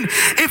 even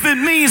if it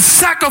means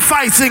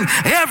sacrificing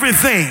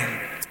everything.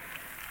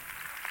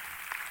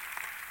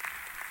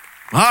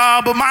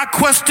 But my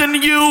question to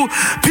you,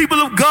 people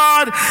of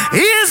God,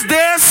 is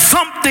there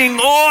something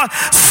or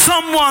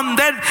someone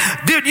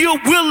that you're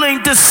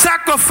willing to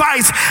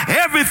sacrifice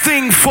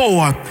everything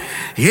for?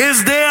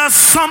 Is there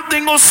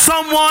something or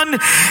someone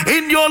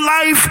in your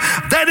life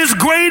that is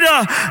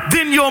greater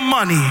than your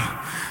money?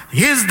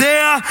 Is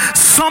there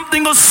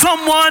something or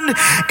someone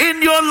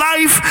in your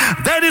life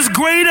that is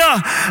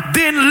greater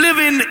than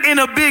living in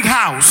a big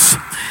house?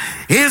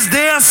 Is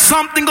there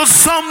something or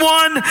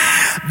someone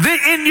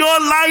in your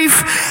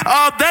life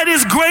that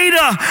is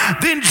greater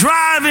than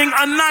driving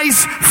a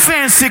nice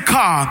fancy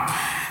car?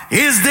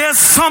 Is there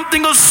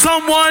something or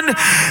someone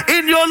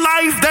in your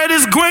life that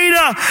is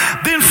greater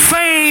than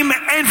fame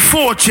and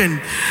fortune?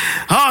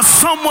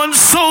 Someone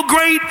so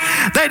great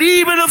that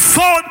even the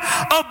thought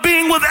of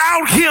being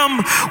without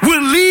him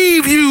will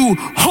leave you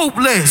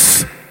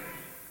hopeless.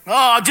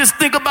 Just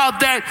think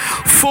about that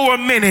for a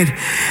minute.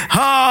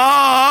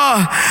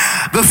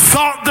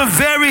 The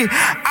very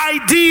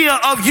idea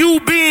of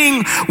you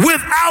being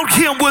without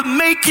him would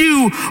make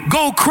you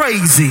go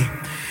crazy.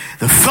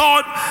 The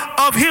thought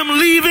of him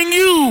leaving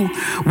you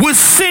would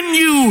send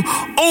you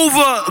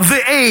over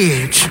the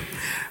edge.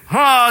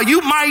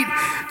 You might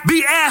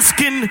be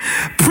asking,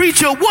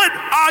 preacher, what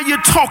are you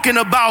talking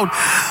about?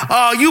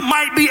 You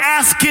might be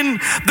asking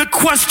the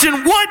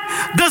question, what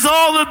does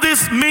all of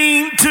this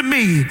mean to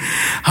me?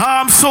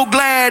 I'm so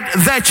glad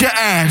that you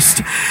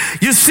asked.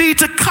 You see,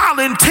 to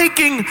Colin,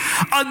 taking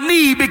a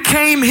knee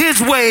became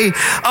his way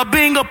of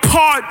being a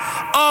part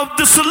of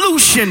the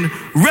solution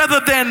rather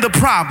than the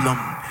problem.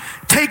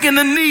 Taking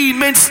the knee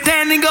meant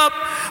standing up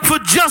for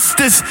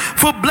justice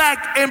for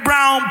black and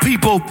brown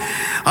people.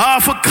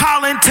 For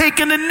Colin,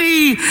 taking the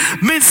knee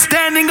meant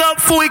standing up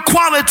for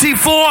equality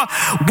for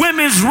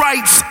women's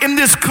rights in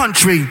this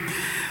country.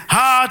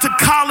 To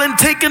Colin,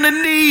 taking the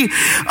knee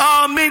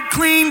meant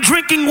clean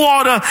drinking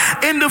water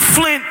in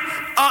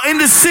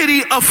the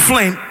city of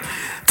Flint.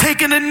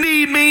 Taking a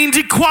knee means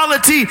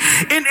equality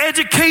in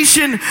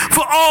education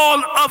for all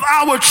of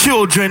our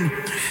children.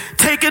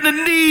 Taking a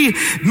knee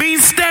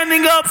means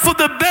standing up for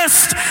the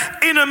best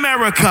in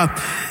America.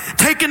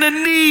 Taking a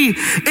knee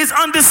is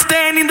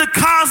understanding the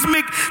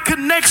cosmic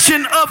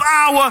connection of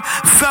our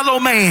fellow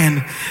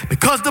man.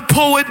 Because the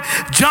poet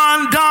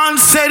John Donne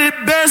said it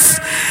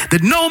best,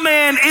 that no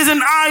man is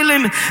an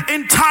island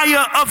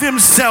entire of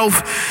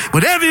himself,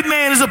 but every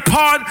man is a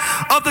part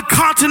of the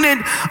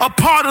continent, a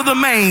part of the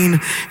main.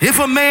 If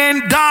a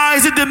man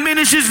dies, it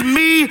diminishes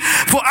me,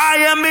 for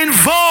I am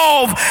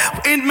involved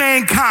in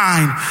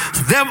mankind.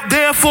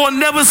 Therefore,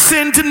 never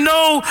sin to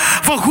know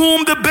for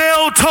whom the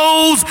bell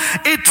tolls,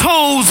 it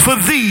tolls for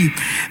thee.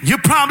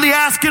 You're probably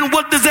asking,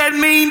 what does that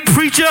mean,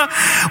 preacher?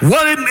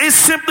 Well, it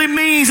simply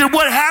means that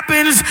what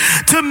happens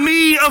to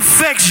me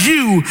affects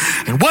you,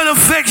 and what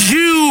affects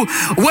you,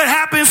 what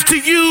happens to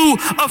you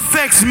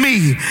affects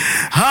me.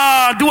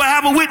 Do I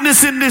have a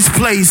witness in this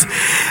place?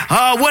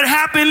 What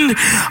happened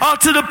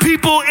to the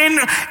people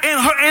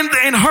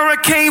in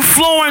Hurricane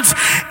Florence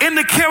in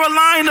the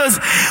Carolinas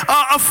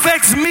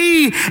affects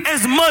me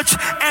as much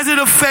as it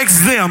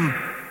affects them.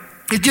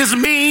 It just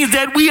means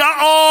that we are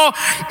all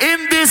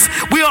in this,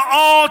 we are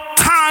all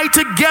tied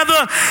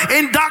together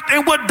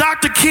in what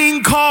Dr.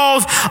 King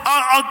calls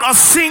a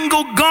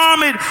single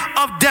garment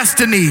of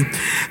destiny.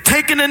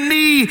 Taking a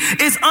knee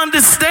is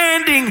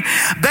understanding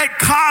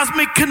that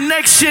cosmic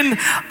connection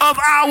of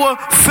our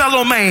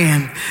fellow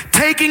man.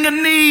 Taking a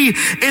knee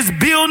is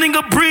building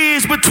a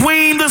bridge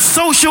between the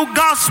social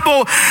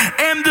gospel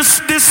and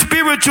the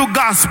spiritual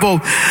gospel.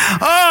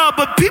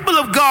 But people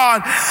of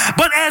God,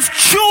 but as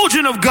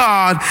children of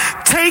God,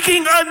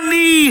 taking a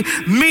knee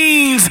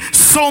means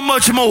so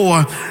much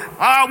more.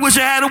 I wish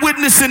I had a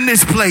witness in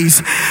this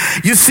place.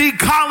 You see,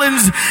 Colin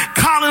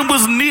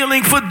was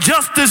kneeling for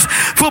justice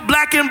for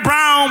black and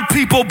brown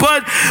people,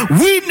 but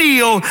we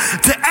kneel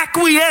to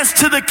acquiesce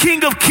to the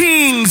King of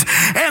Kings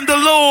and the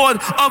Lord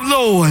of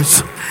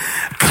Lords.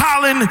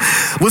 Colin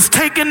was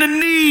taking the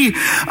knee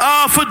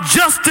for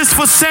justice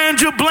for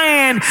Sandra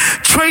Bland,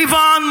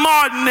 Trayvon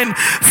Martin, and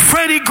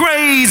Freddie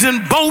Grays,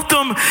 and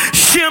Botham,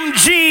 Shem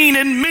Jean,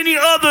 and many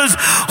others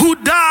who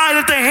died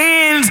at the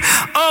hands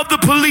of the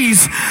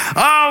police.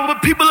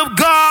 But people of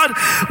God,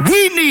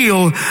 we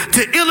kneel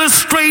to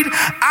illustrate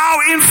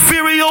our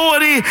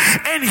inferiority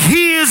and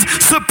his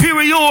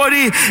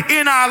superiority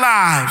in our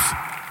lives.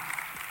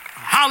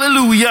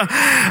 Hallelujah.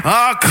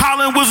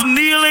 Colin was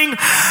kneeling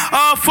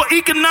for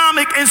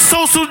economic and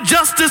social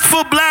justice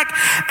for black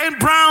and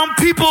brown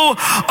people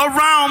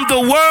around the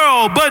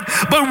world. But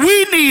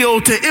we kneel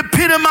to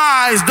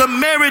epitomize the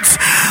merits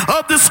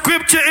of the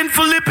scripture in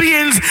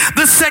Philippians,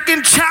 the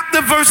 2nd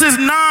chapter, verses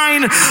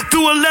 9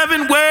 through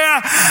 11,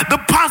 where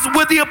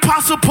the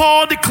Apostle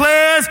Paul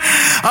declares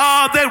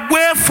that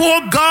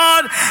wherefore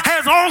God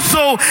has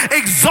also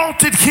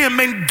exalted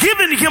him and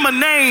given him a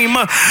name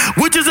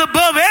which is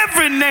above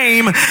every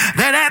name,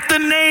 that at the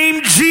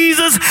name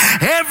Jesus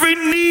every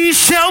knee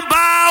shall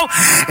bow,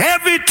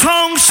 every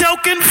tongue shall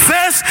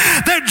confess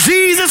that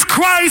Jesus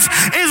Christ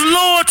is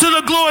Lord, to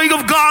the glory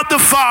of God the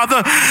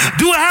Father.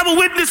 Do I have a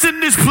witness in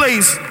this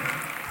place?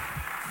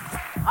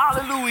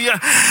 Hallelujah.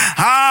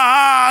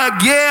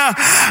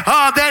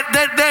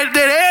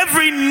 That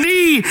every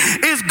knee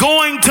is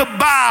going to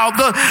bow.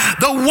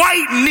 The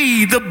white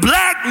knee, the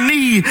black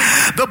knee,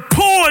 the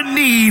poor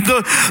knee,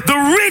 the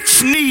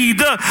rich knee,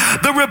 the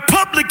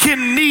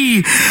Republican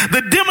knee,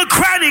 the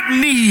Democratic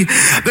knee,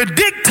 the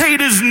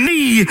dictator's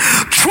knee,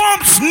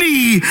 Trump's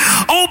knee,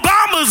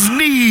 Obama's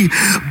knee,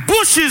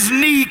 Bush's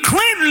knee,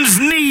 Clinton's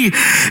knee,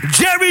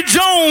 Jerry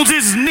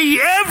Jones's knee,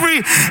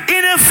 every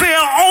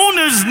NFL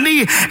owner's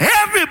knee,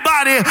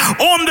 everybody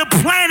on the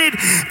planet,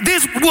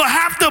 this will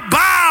have to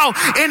bow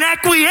and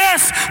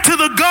acquiesce to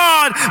the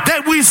God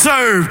that we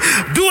serve.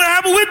 Do I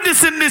have a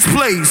witness in this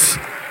place?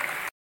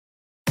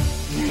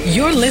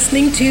 You're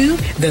listening to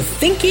the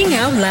Thinking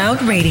Out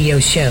Loud radio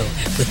show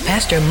with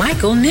Pastor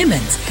Michael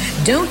Nimmons.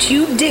 Don't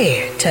you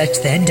dare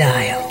touch that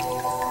dial.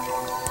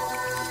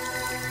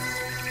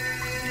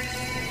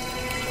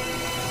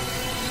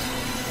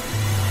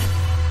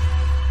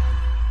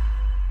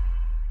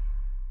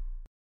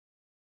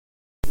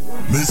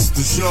 Missed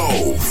the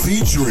show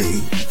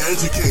featuring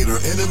educator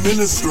and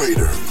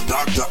administrator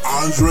Dr.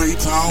 Andre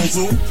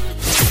Townsend.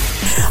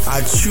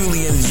 I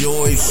truly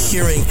enjoyed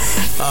hearing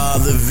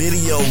the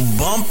video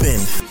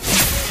bumping.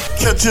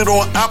 Catch it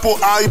on Apple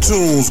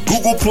iTunes,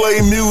 Google Play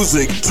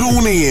Music,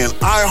 TuneIn,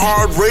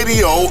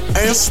 iHeartRadio,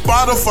 and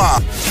Spotify.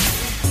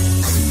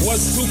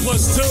 What's 2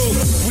 plus 2?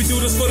 We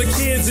do this for the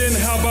kids, and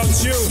how about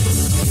you?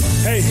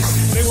 Hey,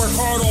 they work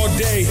hard all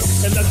day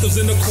and left us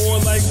in the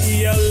corn like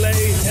ELA.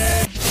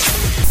 Hey.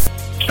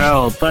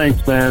 Oh,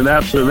 thanks, man.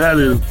 That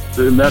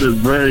is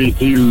very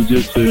huge.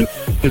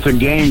 It's a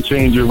game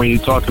changer when you're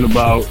talking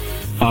about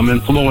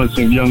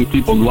influencing young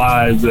people's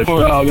lives.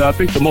 I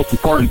think the most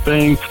important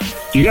thing,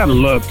 you got to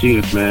love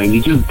kids, man.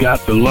 You just got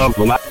to love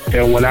them.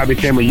 And when I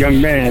became a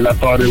young man, I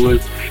thought it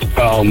was,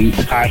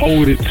 I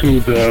owed it to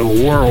the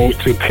world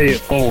to pay it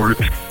forward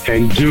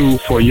and do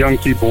for young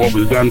people what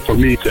was done for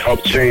me to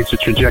help change the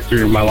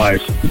trajectory of my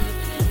life.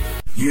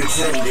 You're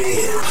tuned in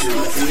to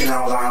the Thinking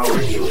Out Loud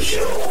radio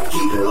show.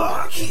 Keep it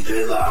locked, keep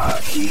it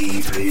locked,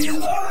 keep it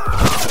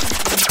locked.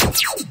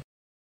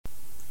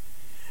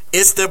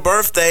 It's their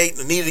birthday.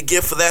 They need a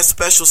gift for that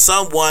special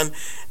someone.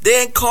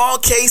 Then call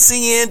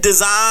KCN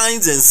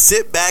Designs and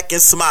sit back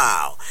and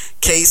smile.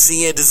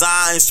 KCN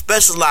Designs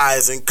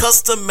specialize in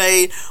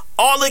custom-made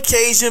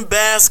all-occasion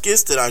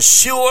baskets that are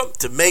sure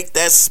to make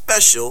that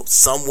special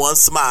someone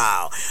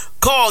smile.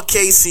 Call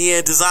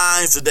KCN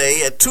Designs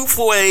today at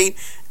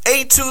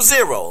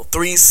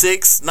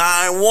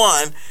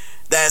 248-820-3691.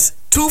 That's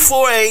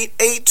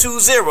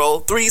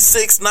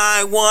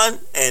 248-820-3691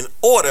 and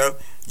order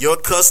your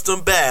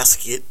custom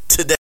basket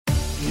today.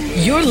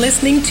 You're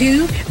listening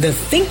to the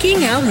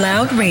Thinking Out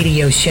Loud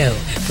radio show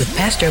with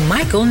Pastor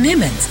Michael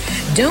Nimmons.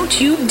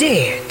 Don't you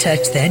dare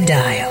touch that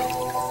dial.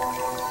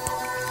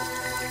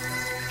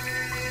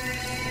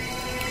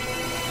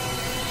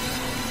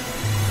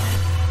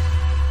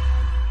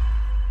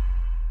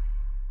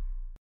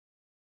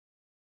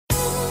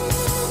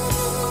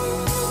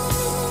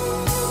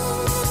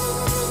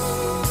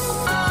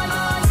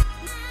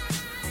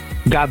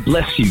 God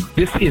bless you.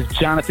 This is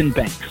Jonathan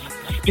Banks,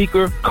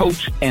 speaker,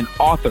 coach, and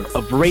author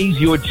of Raise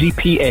Your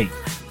GPA,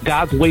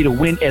 God's Way to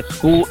Win at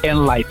School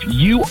and Life.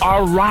 You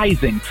are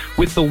rising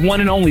with the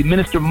one and only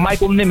Minister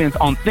Michael Nimmons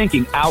on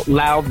Thinking Out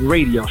Loud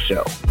radio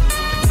show.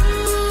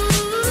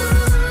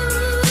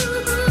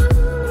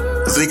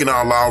 The Thinking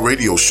Out Loud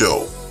radio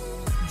show,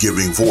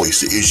 giving voice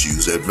to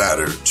issues that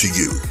matter to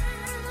you.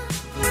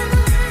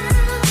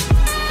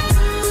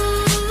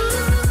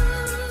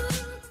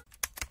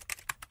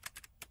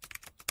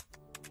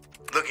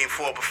 Looking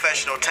for a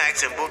professional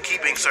tax and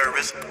bookkeeping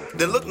service?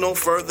 Then look no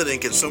further than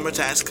Consumer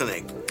Tax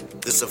Connect.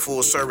 This is a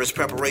full-service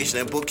preparation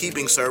and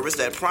bookkeeping service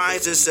that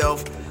prides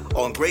itself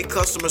on great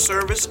customer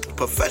service,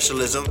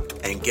 professionalism,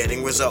 and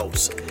getting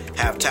results.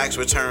 Have tax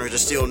returns that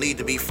still need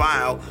to be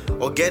filed,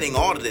 or getting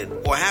audited,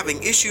 or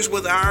having issues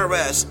with the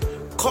IRS?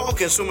 Call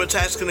Consumer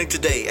Tax Connect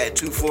today at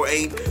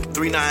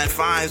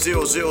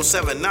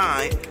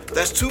 248-395-0079.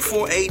 That's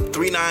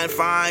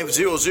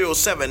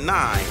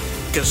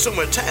 248-395-0079.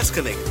 Consumer Tax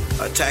Connect,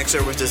 a tax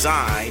service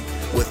designed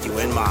with you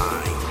in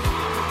mind.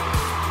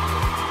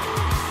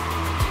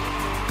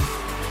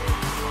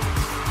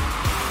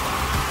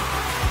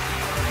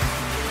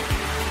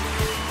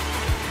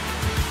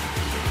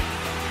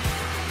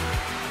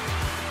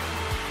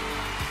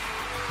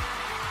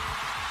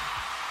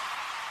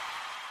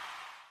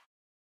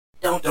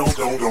 Don't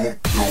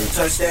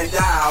touch that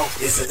dial.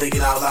 It's the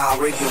Thinking Out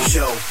Loud radio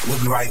show. We'll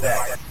be right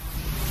back.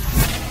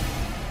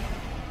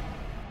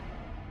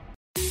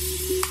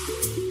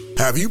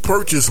 Have you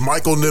purchased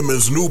Michael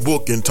Nimmons' new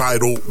book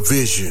entitled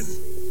Vision?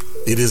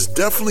 It is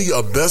definitely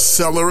a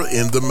bestseller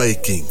in the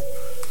making.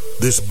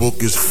 This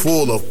book is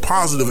full of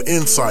positive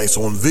insights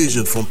on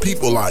vision from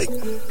people like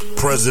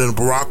President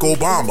Barack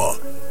Obama,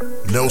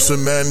 Nelson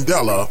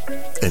Mandela,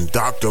 and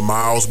Dr.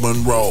 Miles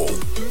Monroe.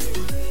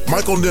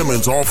 Michael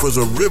Nimmons offers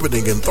a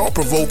riveting and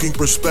thought-provoking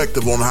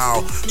perspective on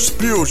how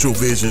spiritual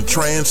vision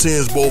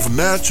transcends both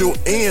natural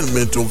and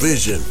mental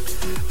vision,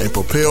 and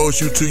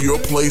propels you to your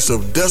place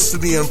of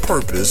destiny and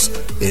purpose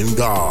in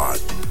God.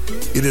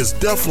 It is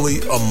definitely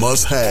a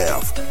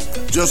must-have.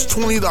 Just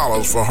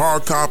 $20 for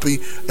hard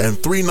copy and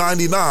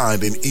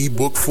 $3.99 in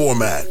ebook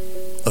format.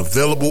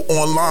 Available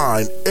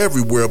online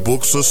everywhere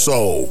books are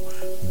sold.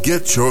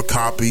 Get your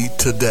copy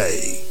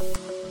today.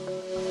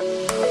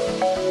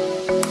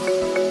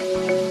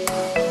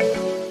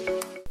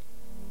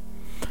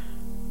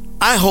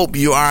 I hope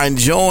you are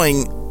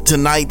enjoying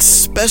tonight's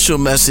special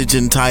message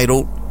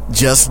entitled,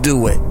 Just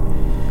Do It.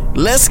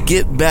 Let's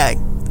get back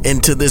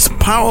into this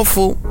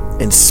powerful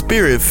and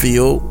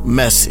spirit-filled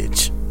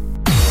message.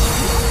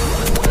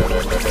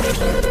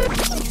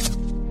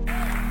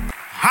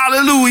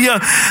 Hallelujah.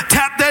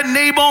 Tap that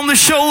neighbor on the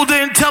shoulder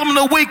and tell him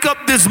to wake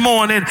up this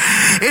morning.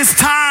 It's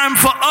time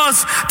for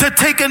us to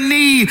take a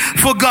knee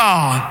for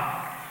God.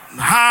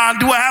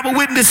 Do I have a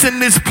witness in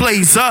this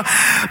place?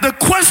 The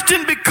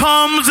question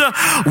becomes,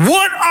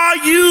 what are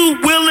you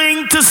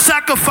willing to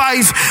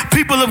sacrifice,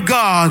 people of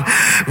God?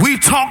 We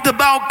talked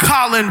about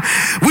Colin.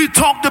 We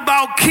talked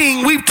about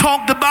King. We've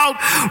talked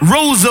about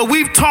Rosa.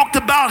 We've talked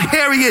about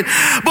Harriet.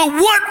 But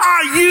what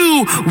are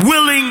you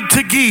willing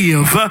to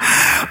give?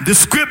 The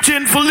scripture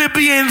in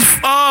Philippians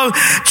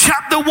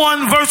chapter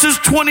 1 verses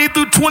 20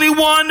 through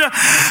 21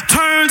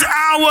 turns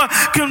our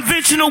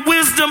conventional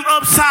wisdom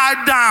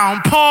upside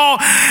down. Paul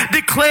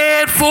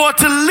declared, for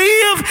to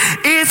live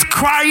is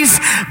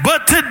Christ,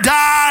 but to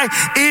die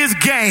is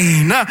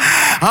gain.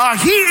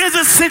 He is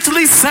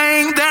essentially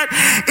saying that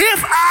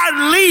if I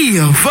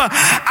live,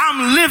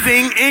 I'm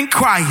living in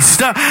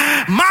Christ.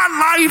 My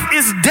life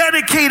is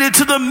dedicated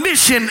to the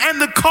mission and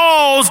the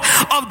cause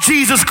of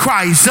Jesus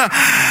Christ.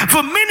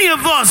 For many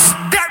of us,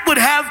 that would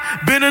have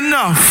been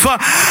enough.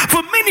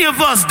 For many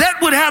of us, that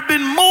would have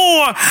been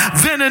more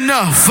than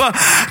enough.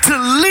 To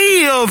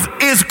live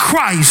is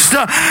Christ.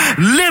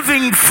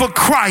 Living for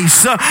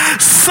Christ,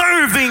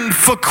 serving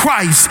for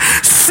Christ,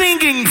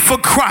 singing for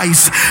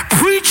Christ,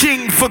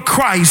 preaching for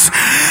Christ,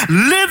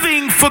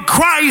 living for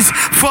Christ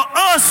for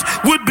us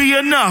would be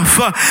enough.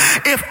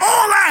 If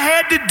all I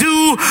had to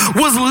do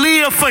was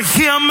live for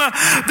Him,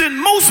 then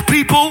most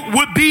people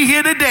would be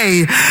here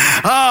today.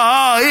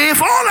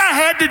 If all I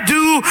had to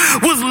do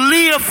was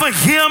live for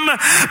Him,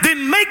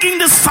 then making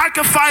the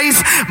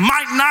sacrifice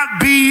might not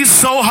be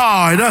so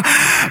hard.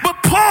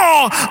 But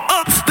Paul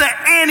ups the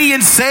ante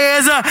and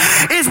says,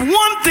 it's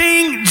one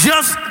thing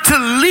just to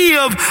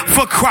live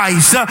for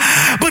Christ,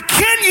 but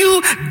can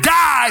you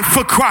die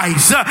for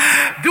Christ?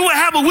 Do I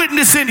have a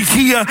witness in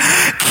here?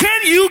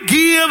 Can you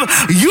give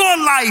your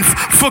life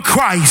for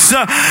Christ?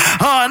 And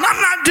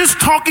I'm not just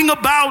talking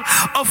about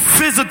a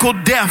physical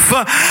death.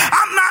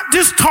 I'm not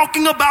just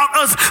talking about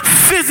us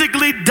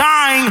physically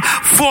dying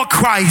for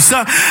Christ.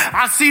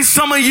 I see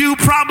some of you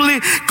probably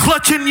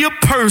clutching your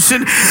purse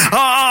and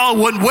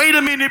wait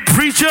a minute,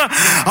 preacher.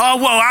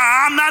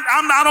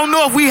 I don't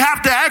know if we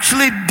have to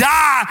actually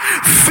die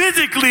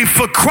physically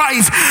for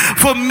Christ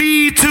for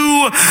me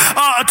to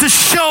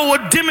show or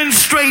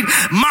demonstrate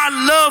my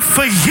love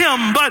for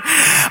Him. But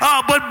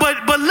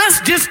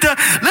let's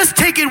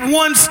take it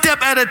one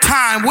step at a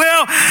time.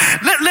 Well,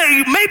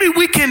 maybe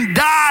we can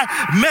die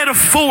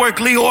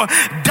metaphorically or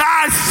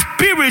die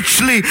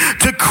spiritually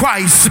to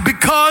Christ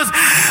because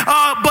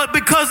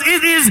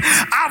it is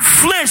our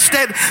flesh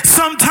that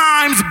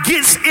sometimes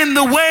gets in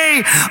the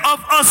way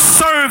of us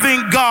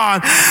serving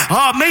God.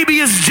 Maybe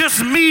it's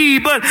just me,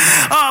 but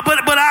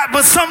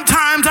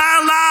sometimes I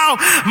allow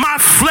my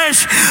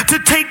flesh to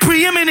take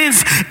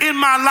preeminence in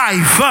my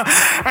life,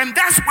 and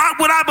that's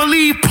what I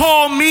believe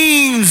Paul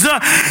means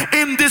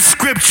in this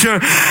scripture.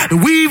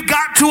 We've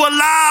got to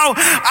allow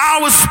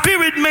our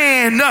spirit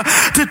man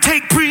to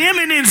take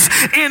preeminence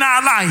in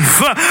our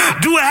life.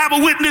 Do I have a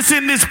witness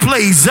in this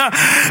place?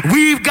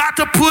 We've got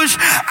to push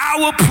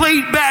our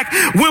plate back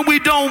when we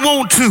don't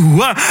want to.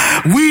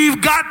 We've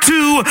got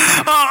to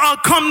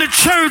come to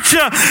church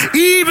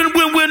even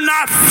when we're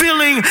not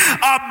feeling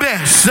our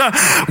best.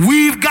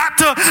 We've got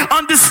to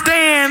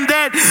understand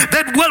that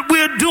what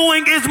we're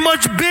doing is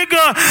much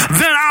bigger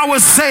than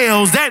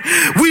ourselves, that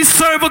we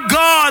serve a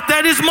God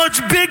that is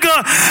much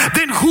bigger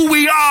than who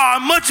we are,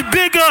 much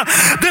bigger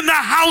than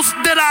the house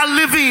that I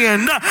live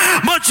in,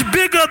 much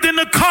bigger than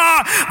the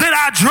car that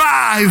I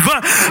drive,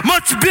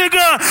 much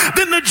bigger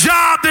than the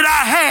job that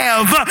I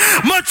have,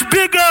 much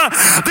bigger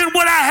than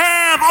what I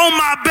have on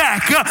my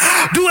back.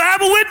 Do I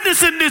have a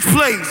witness in this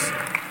place?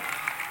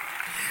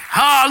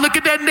 Look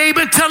at that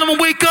neighbor and tell him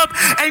to wake up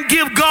and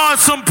give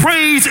God some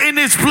praise in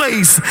this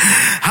place.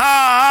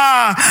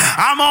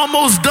 I'm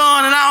almost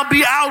done and I'll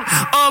be out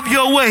of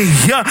your way.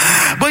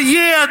 But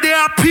yeah, there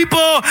are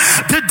people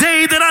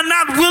today that are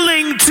not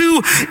willing to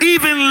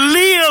even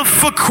live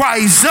for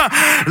Christ,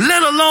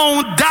 let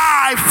alone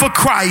die life for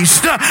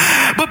Christ.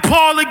 But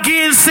Paul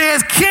again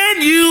says,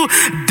 can you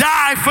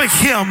die for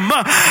him?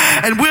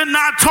 And we're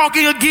not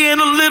talking again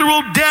a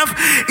literal death,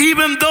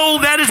 even though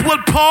that is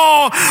what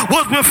Paul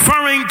was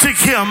referring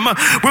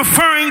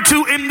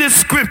to in this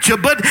scripture.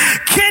 But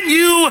can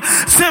you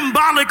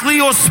symbolically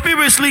or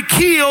spiritually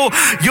kill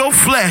your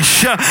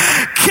flesh?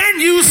 Can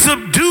you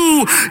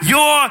subdue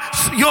your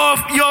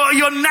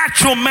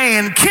natural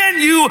man? Can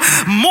you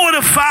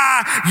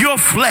mortify your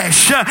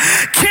flesh?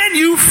 Can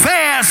you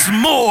fast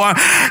more?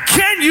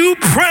 Can you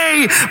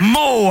pray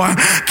more?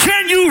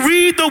 Can you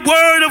read the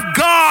word of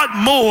God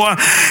more?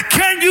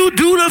 Can you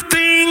do the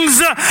things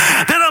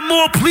that are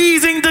more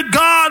pleasing to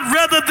God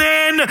rather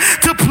than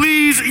to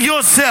please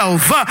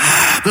yourself?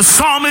 The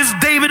psalmist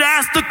David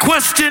asked the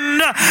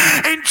question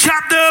in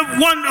chapter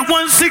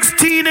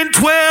 116 and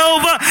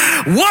 12,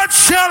 what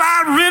shall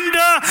I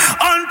render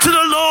unto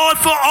the Lord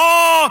for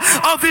all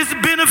of his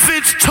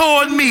benefits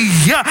toward me?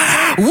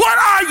 What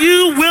are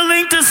you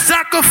willing to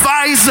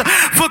sacrifice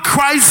for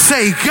Christ's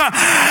sake?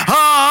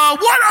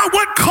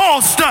 What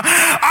cost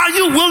are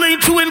you willing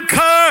to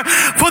incur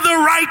for the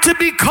right to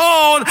be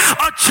called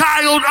a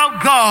child of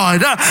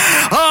God?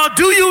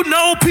 Do you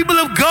know, people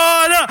of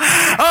God,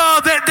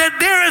 that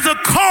there is a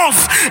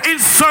cost in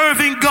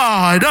serving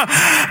God?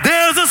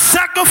 There's a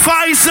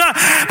sacrifice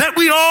that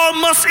we all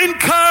must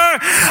incur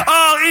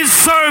in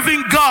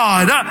serving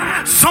God.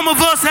 Some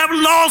of us have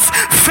lost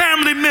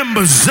family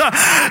members.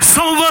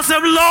 Some of us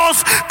have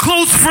lost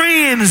close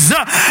friends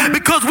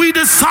because we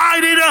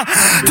decided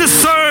to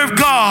serve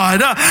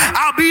God.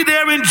 I'll be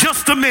there in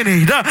just a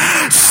minute.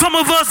 Some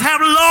of us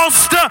have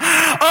lost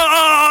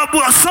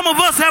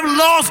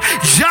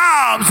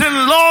jobs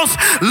and lost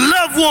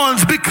loved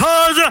ones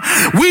because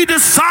we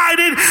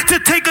decided to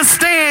take a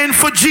stand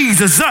for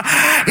Jesus.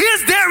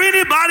 Is there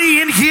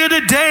anybody in here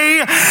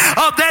today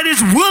that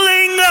is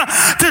willing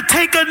to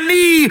take a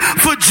knee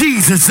for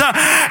Jesus?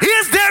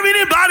 Is there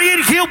anybody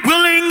in here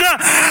willing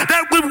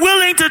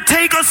to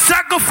take a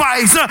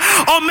sacrifice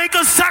or make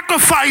a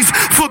sacrifice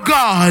for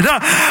God?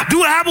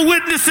 Do I have a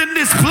witness in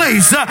this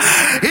place?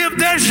 If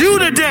that's you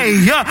today,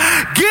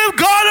 give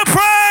God a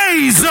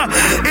praise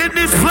in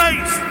this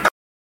place.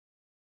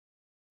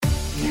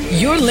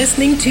 You're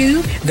listening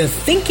to the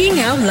Thinking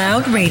Out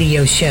Loud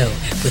radio show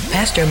with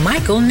Pastor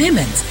Michael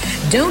Nimmons.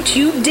 Don't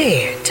you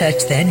dare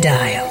touch that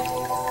dial.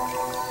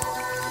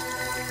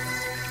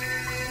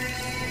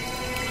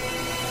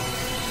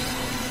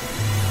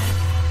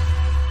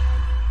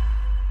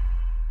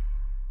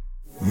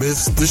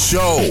 Missed the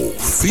show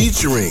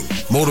featuring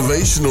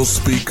motivational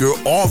speaker,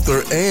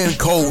 author, and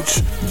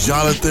coach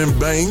Jonathan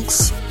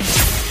Banks.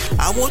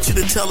 I want you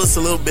to tell us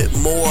a little bit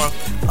more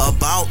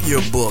about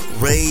your book,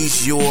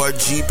 Raise Your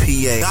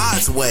GPA,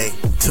 God's Way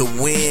to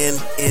Win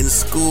in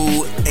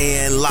School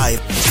and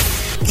Life.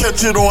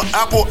 Catch it on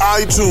Apple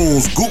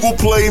iTunes, Google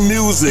Play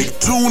Music,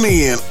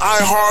 TuneIn,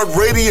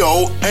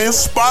 iHeartRadio, and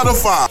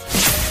Spotify.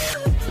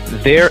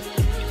 There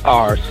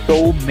are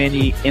so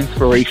many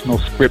inspirational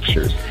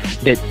scriptures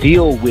that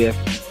deal with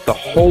the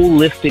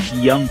holistic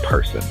young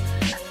person.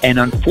 And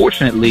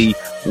unfortunately,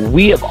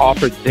 we have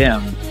offered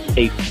them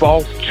a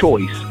false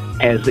choice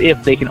as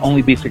if they can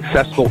only be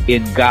successful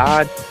in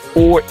God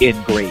or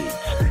in grades.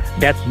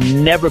 That's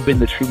never been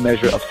the true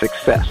measure of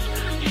success.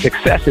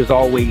 Success is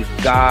always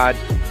God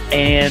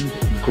and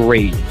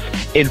grades.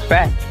 In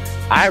fact,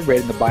 I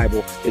read in the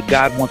Bible that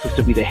God wants us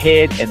to be the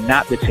head and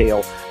not the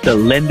tail, the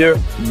lender,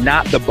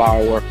 not the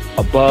borrower,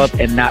 above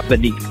and not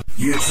beneath.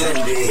 You're tuned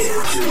in to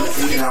the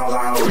Thinking Out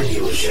Loud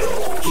radio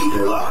show. Keep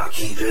it locked,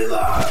 keep it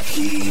locked,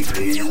 keep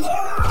it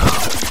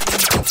locked.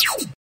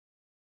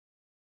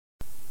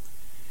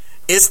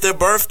 It's their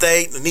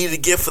birthday. They need a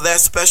gift for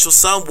that special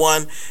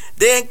someone.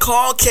 Then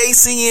call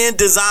KCN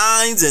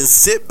Designs and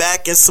sit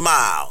back and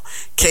smile.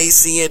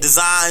 KCN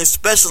Designs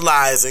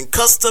specialize in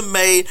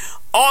custom-made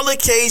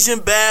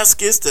all-occasion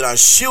baskets that are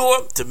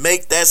sure to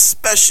make that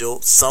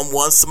special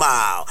someone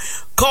smile.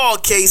 Call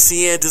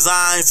KCN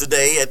Designs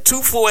today at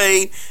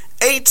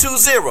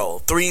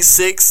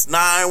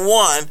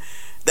 248-820-3691.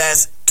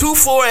 That's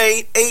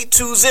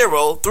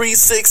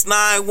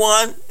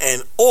 248-820-3691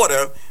 and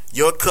order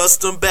your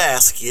custom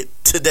basket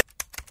today.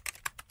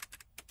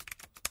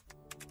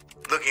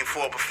 Looking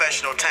for a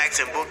professional tax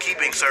and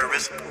bookkeeping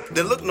service?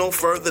 Then look no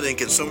further than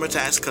Consumer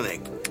Tax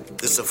Connect.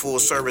 This is a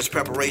full-service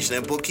preparation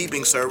and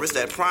bookkeeping service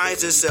that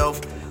prides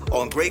itself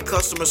on great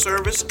customer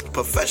service,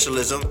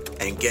 professionalism,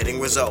 and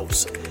getting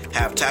results.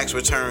 Have tax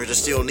returns that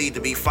still need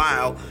to be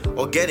filed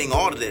or getting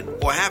audited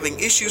or having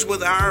issues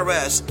with the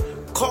IRS?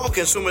 Call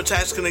Consumer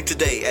Tax Connect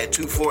today at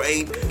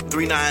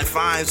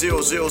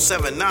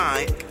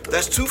 248-395-0079.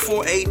 That's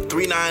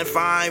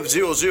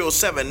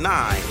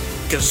 248-395-0079.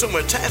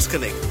 Consumer Tax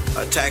Connect,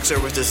 a tax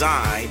service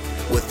designed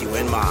with you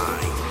in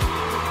mind.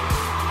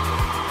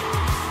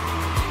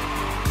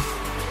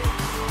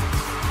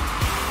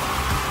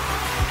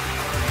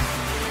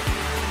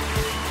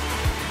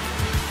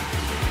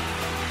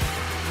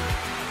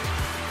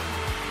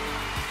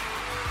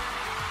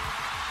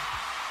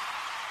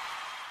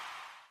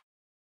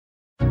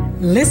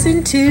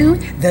 Listen to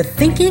the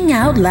Thinking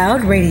Out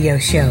Loud radio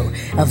show,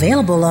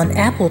 available on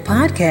Apple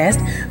Podcast,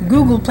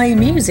 Google Play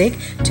Music,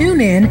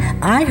 TuneIn,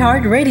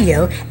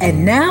 iHeartRadio,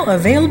 and now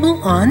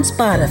available on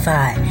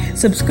Spotify.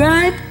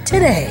 Subscribe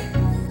today.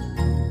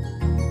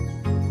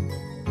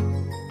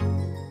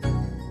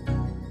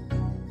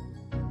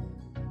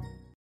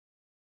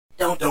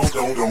 Don't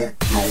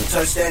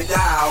touch that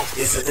dial.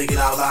 It's the Thinking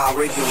Out Loud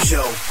radio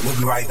show. We'll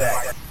be right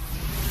back.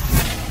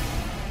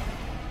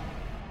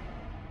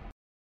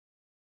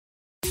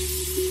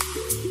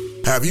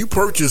 Have you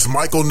purchased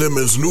Michael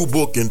Nimmons' new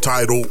book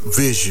entitled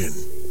Vision?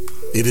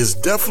 It is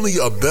definitely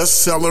a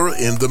bestseller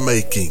in the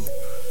making.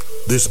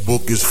 This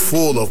book is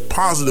full of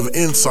positive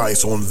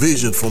insights on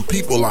vision from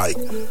people like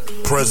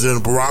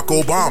President Barack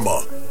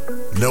Obama,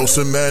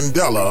 Nelson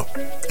Mandela,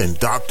 and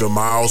Dr.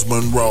 Miles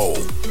Monroe.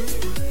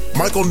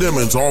 Michael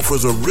Nimmons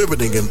offers a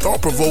riveting and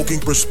thought-provoking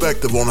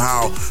perspective on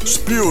how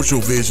spiritual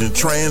vision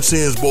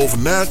transcends both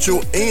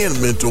natural and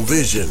mental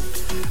vision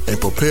and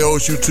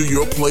propels you to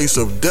your place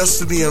of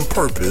destiny and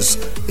purpose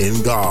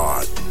in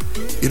God.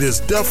 It is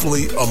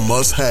definitely a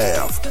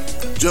must-have.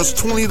 Just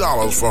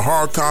 $20 for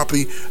hard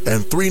copy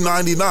and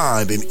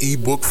 $3.99 in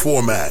ebook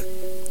format.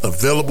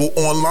 Available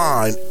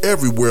online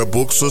everywhere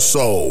books are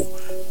sold.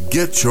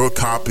 Get your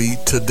copy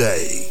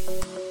today.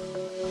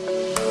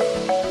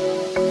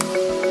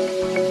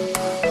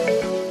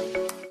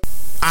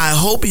 I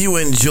hope you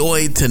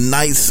enjoyed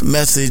tonight's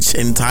message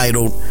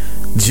entitled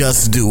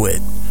Just Do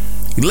It.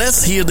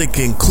 Let's hear the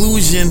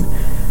conclusion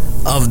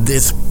of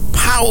this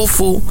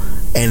powerful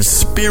and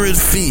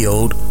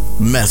spirit-filled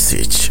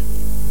message.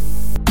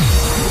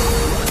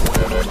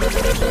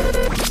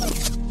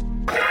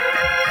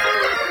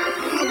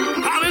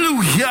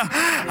 Hallelujah.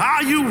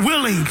 Are you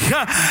willing?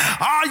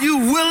 Are you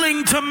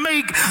willing to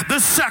make the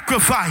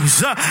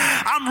sacrifice?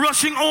 I'm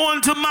rushing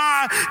on to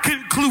my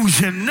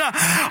conclusion.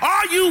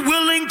 Are you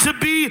willing to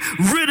be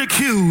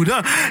ridiculed?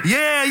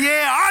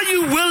 Yeah. Are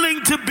you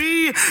willing to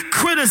be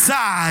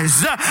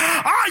criticized?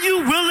 Are you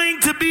willing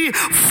to be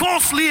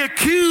falsely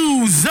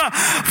accused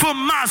for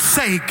my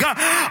sake?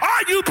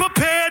 Are you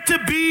prepared to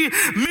be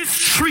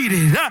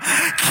mistreated?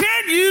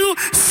 Can you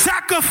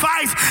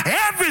sacrifice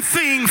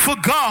everything for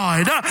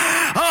God?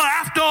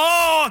 After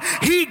all,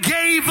 He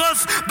gave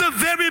us the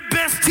very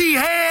best He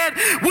had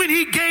when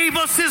He gave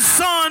us His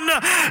Son,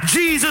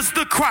 Jesus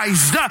the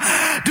Christ.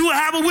 Do I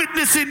have a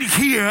witness in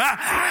here?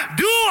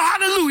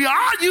 Hallelujah.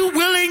 Are you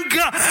willing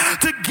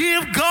to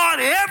give God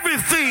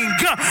everything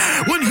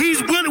when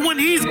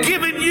He's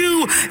given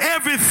you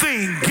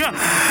everything?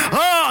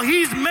 Oh,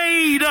 He's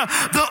made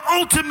the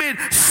ultimate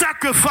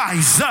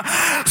sacrifice.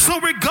 So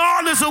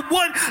regardless of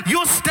what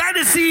your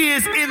status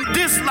is in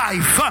this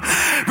life,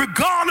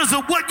 regardless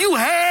of what you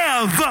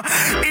have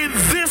in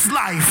this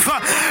life,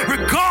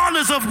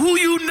 regardless of who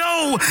you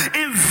know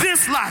in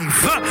this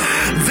life,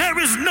 there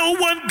is no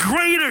one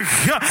greater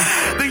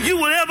than you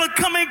will ever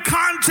come in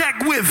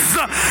contact with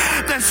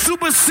that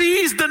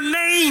supersedes the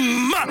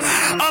name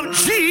of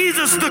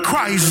Jesus the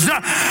Christ.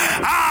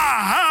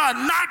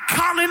 Not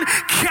Colin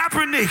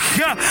Kaepernick,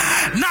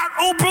 not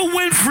Oprah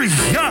Winfrey,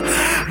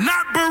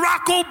 not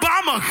Barack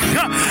Obama,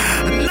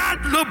 not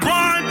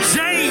LeBron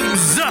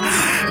James.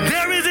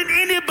 There isn't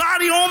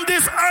anybody on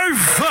this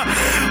earth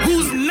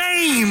whose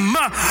name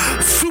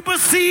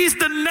supersedes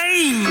the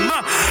name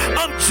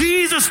of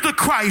Jesus the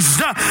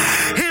Christ.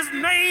 His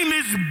name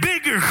is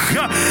bigger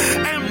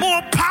and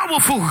more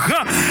powerful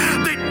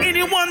than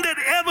anyone that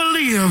ever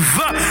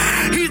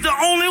lived. He's the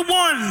only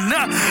one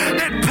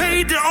that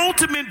paid the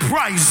ultimate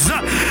price.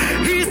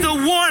 He's the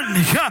one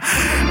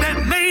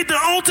that made the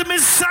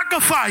ultimate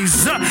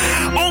sacrifice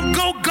on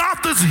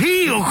Golgotha's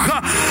hill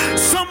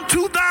some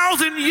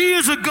 2,000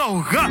 years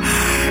ago.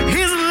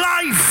 His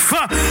life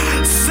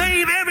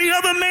saved every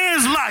other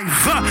man's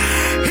life.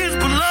 His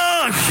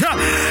blood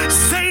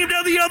saved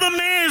every other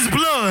man's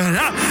blood.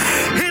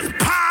 His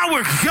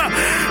power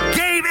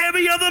gave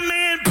every other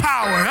man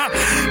power.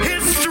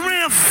 His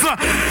strength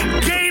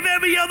gave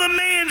every other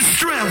man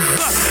strength.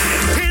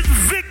 His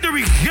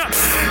victory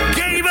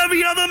gave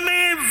every other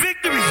man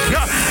victory.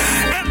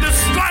 And the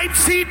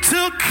stripes He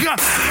took,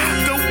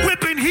 the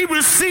whipping He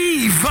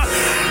received,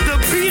 the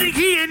beating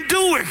He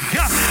endured,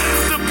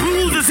 the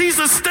bruises He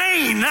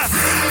sustained,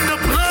 the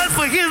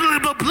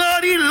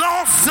blood He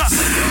lost,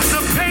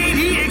 the pain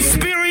He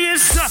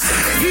experienced,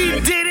 He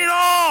did it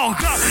all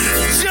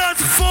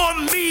just for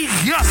me.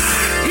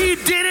 He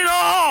did it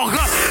all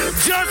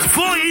just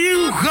for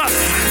you.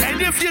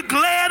 And if you're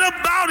glad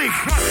about it,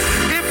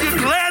 if you're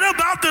glad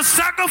about the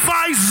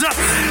sacrifice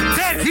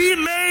that He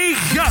made,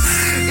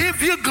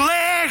 if you're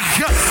glad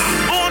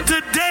on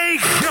today,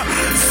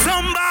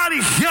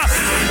 somebody,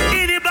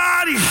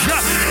 anybody,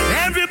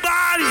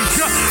 everybody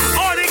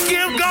ought to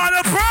give God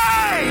a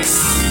praise.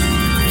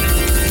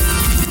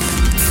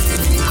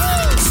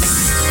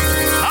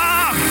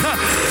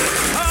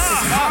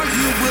 Are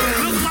you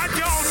willing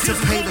to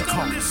pay the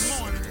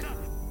cost?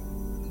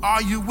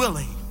 Are you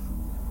willing?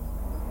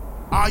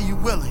 Are you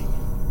willing?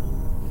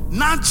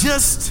 Not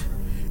just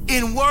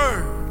in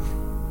word,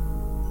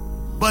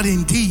 but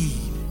in deed.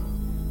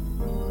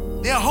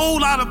 There are a whole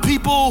lot of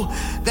people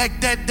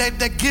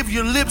that give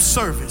you lip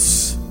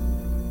service.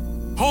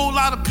 Whole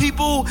lot of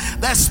people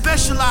that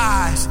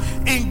specialize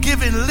in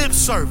giving lip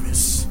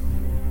service,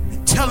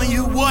 telling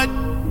you what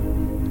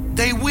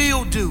they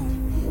will do,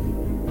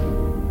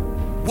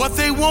 what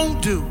they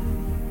won't do.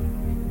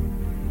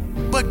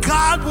 But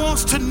God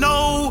wants to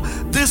know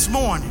this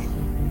morning,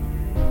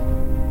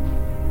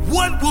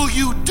 what will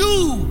you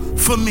do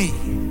for me?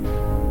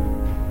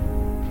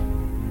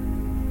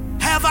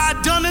 Have I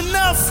done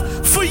enough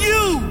for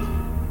you?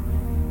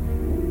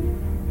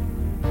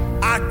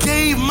 I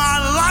gave my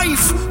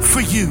life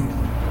for you.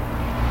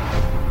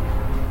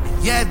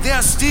 Yet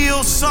there's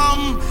still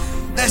some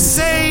that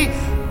say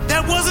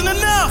that wasn't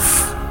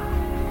enough.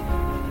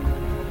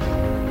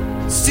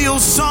 Still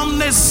some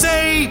that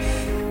say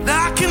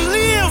that I can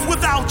live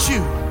without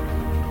you.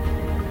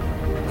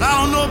 But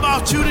I don't know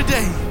about you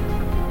today.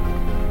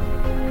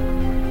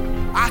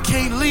 I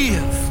can't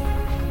live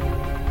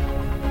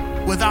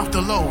without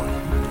the Lord.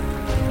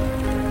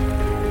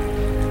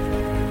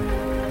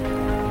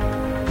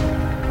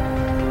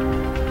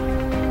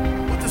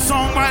 What the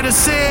songwriter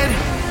said,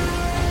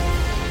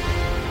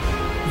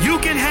 you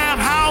can have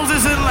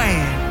houses and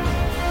land.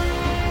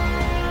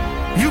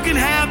 You can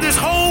have this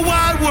whole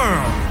wide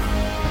world.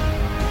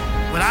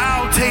 But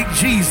I'll take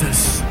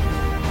Jesus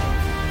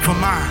for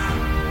mine.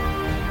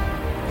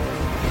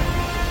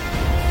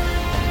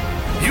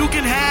 You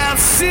can have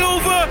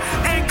silver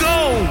and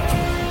gold,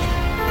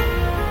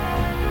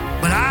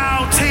 but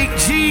I'll take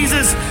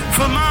Jesus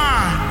for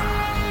mine.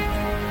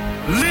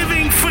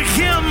 Living for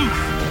him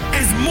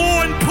is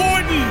more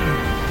important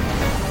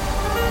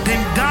than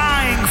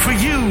dying for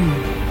you.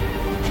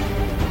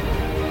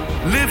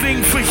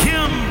 Living for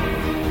him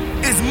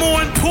is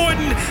more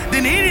important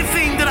than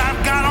anything that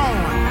I've got on.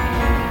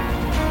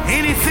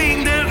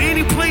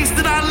 Any place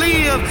that I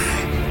live,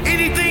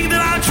 anything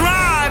that I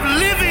drive,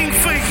 living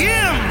for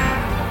him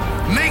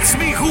makes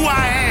me who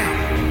I am.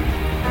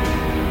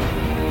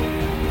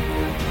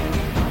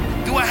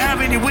 Do I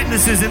have any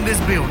witnesses in this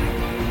building?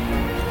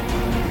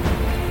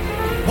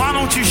 Why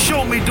don't you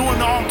show me during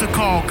the altar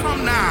call?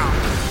 Come now.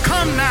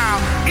 Come now.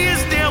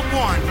 Is there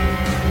one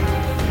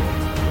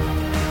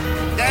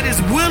that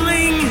is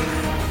willing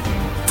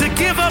to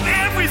give up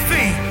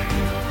everything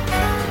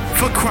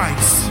for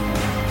Christ?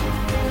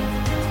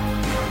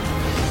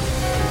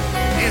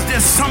 Is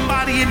there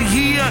somebody in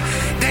here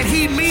that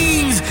he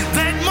means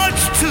that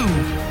much to?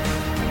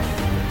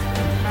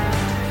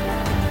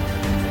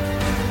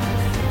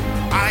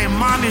 I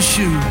admonish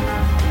you,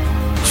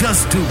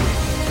 just do it.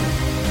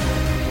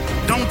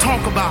 Don't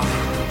talk about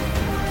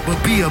it,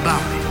 but be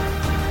about it.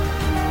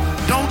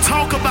 Don't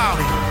talk about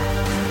it.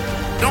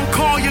 Don't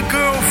call your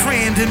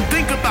girlfriend and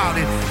think about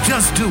it.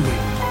 Just do it.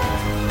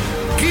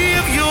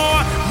 Give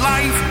your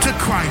life to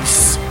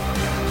Christ.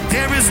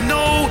 There is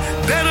no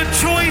better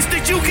choice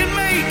that you can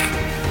make.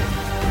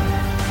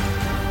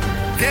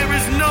 There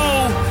is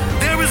no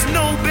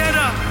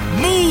better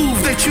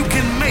move that you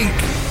can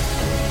make.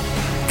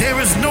 There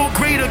is no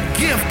greater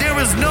gift. There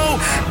is no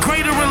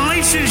greater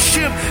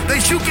relationship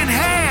that you can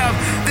have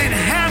than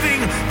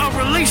having a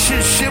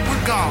relationship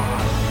with God.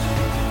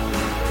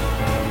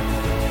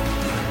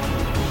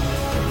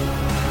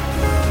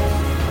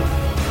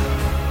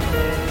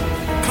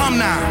 Come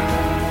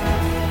now.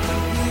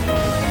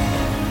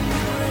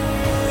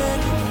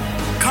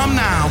 Come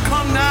now,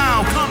 come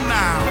now, come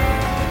now,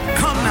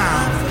 come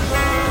now,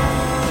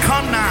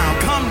 come now,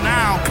 come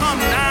now, come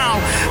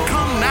now,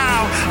 come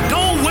now.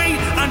 Don't wait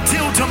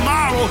until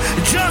tomorrow.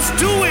 Just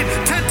do it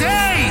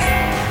today.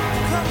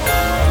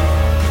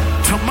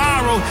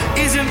 Tomorrow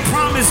isn't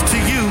promised to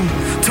you.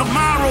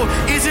 Tomorrow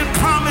isn't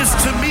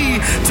promised to me.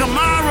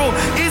 Tomorrow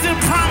isn't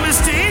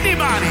promised to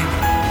anybody.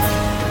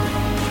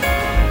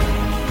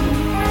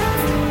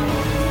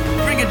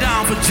 Bring it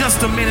down for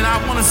just a minute. I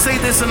want to say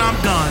this and I'm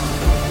done.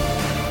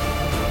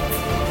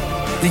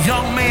 The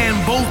young man,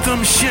 Botham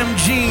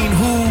Shemjean,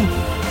 who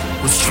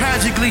was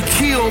tragically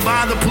killed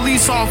by the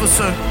police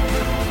officer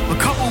a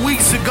couple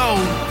weeks ago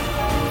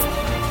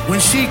when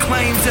she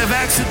claims to have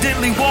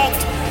accidentally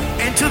walked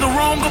into the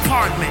wrong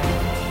apartment.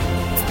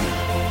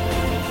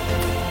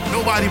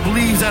 Nobody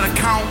believes that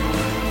account,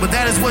 but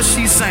that is what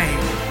she's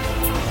saying.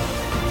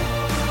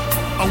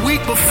 A week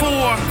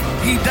before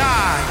he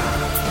died,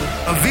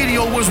 a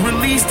video was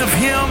released of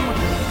him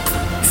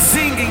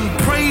singing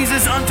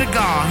praises unto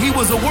God. He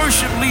was a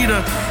worship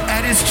leader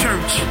at his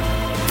church.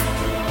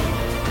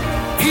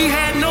 He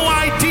had no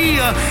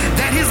idea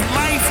that his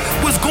life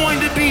was going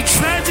to be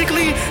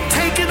tragically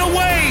taken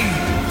away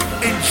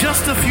in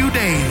just a few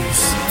days.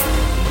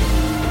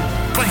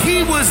 But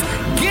he was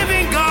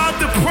giving God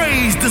the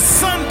praise the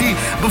Sunday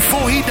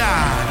before he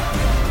died.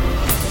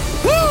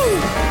 Woo!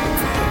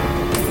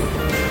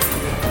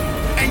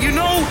 And you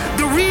know,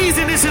 the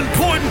reason it's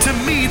important to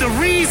me, the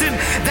reason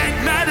that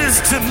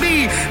matters to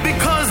me,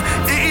 because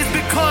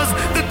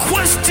the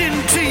question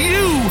to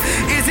you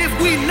is, if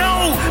we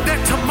know that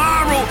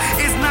tomorrow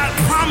is not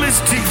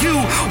promised to you,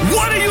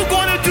 what are you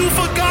going to do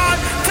for God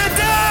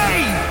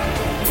today?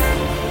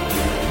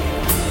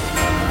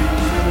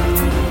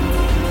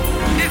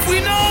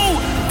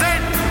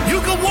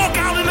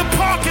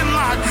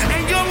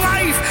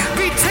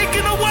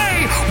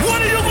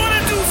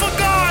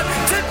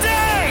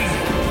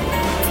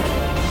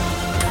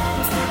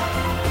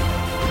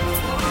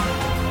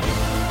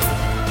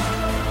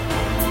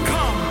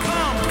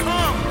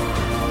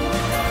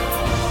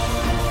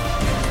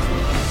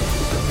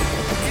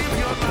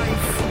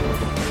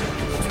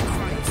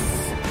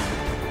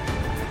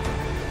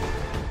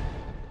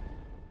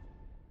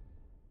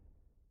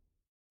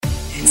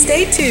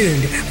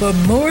 tuned for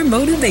more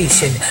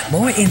motivation,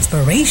 more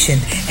inspiration,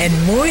 and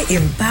more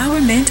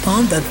empowerment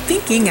on the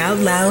Thinking Out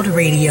Loud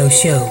radio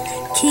show.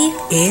 Keep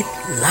it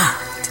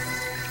locked.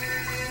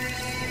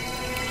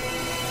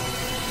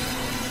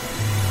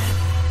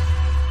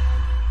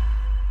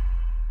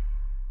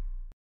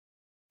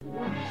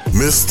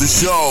 Missed the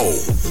show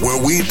where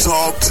we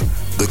talked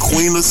the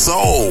Queen of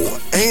Soul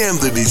and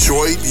the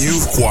Detroit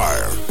Youth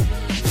Choir.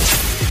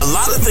 A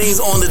lot of things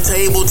on the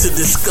table to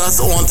discuss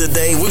on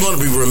today. We're going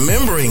to be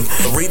remembering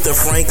Aretha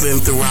Franklin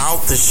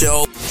throughout the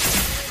show.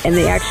 And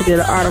they actually did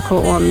an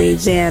article on me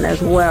then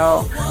as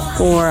well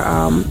for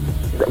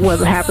what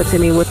happened to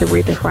me with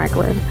Aretha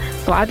Franklin.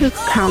 So I just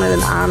count it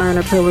an honor and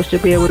a privilege to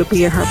be able to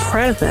be in her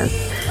presence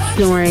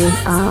during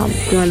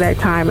that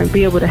time and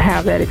be able to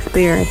have that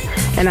experience.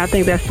 And I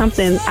think that's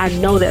something, I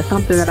know that's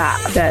something that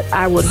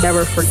I would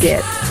never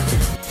forget.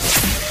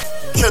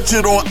 Catch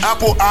it on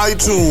Apple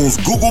iTunes,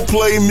 Google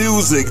Play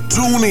Music,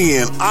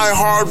 TuneIn,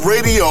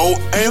 iHeartRadio,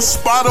 and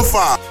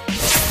Spotify.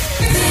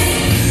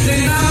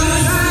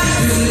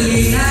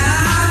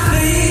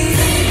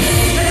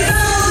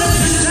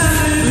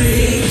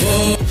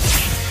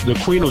 The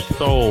Queen of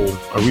Soul,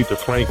 Aretha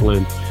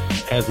Franklin,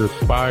 has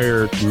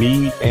inspired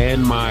me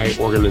and my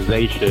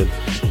organization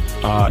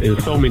in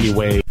so many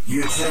ways.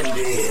 You're tuned in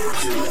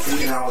to the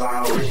Thinking Out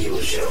Loud radio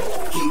show.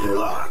 Keep it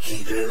locked,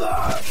 keep it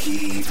locked,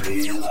 keep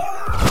it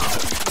locked.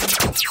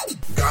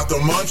 Got the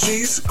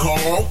munchies?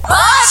 Call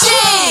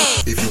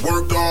Munchie! If you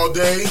worked all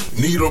day,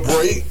 need a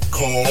break?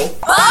 Call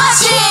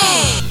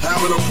Munchie!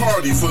 Having a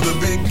party for the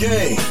big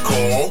game?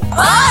 Call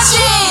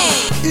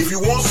Munchie! If you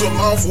want some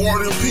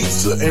mouth-watering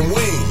pizza and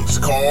wings?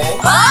 Call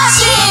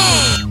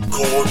Munchie!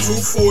 Call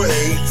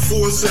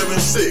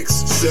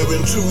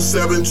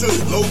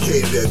 248-476-7272.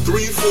 Located at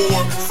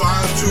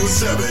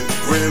 34527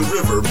 Grand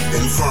River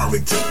in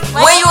Farmington.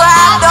 When you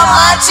have the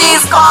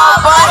munchies,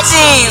 call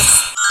Munchies!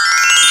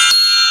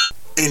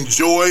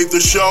 Enjoyed the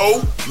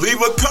show?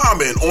 Leave a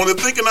comment on the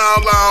Thinking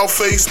Out Loud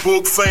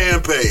Facebook fan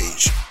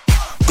page.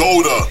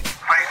 Go to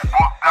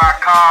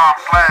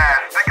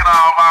Facebook.com/Thinking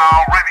Out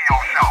Loud Radio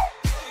Show.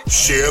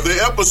 Share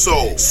the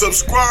episode.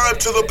 Subscribe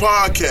to the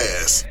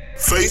podcast.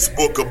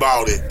 Facebook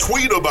about it.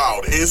 Tweet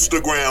about it.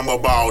 Instagram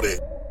about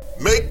it.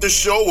 Make the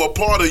show a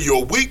part of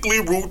your weekly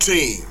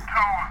routine.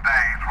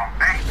 Tuesdays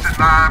from 8 to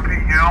 9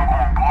 p.m.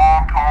 on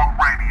Blog Talk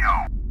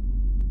Radio.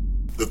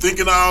 The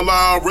Thinking Out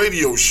Loud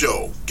radio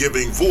show,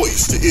 giving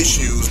voice to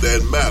issues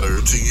that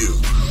matter to you.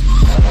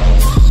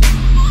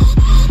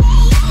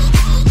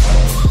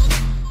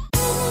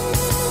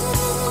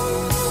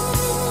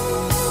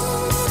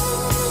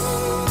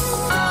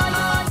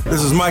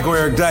 This is Michael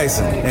Eric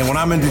Dyson, and when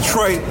I'm in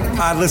Detroit,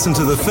 I listen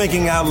to the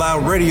Thinking Out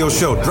Loud radio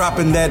show,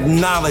 dropping that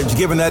knowledge,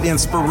 giving that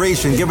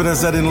inspiration, giving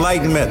us that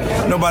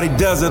enlightenment. Nobody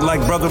does it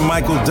like Brother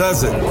Michael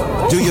does it.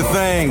 Do your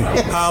thing.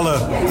 Holla.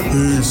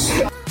 Peace.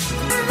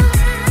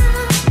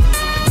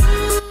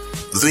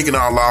 The Thinking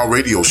Out Loud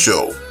radio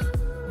show,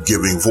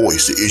 giving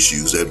voice to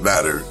issues that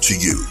matter to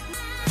you.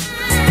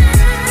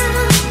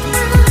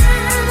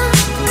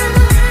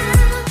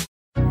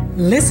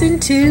 Listen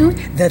to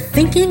the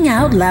Thinking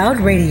Out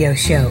Loud radio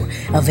show,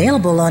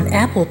 available on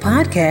Apple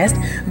Podcast,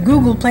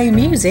 Google Play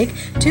Music,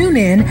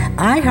 TuneIn,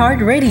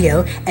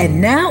 iHeartRadio, and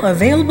now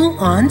available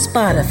on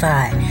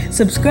Spotify.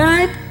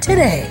 Subscribe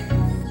today.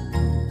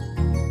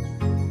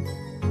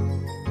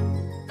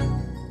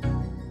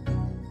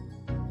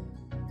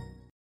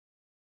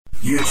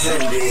 You're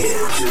tuned in to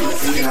the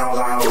Thinking Out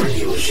Loud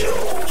radio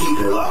show. Keep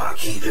it locked,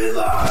 keep it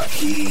locked,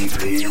 keep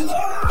it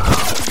locked.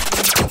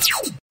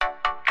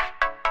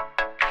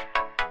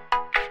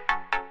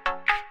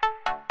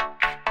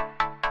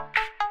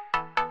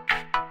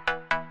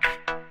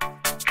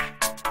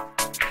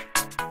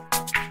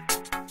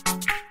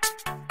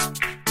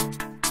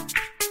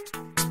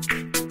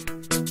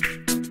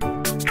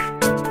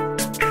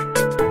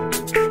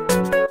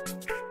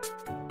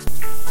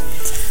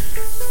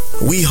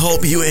 We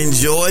hope you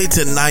enjoyed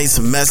tonight's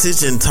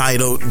message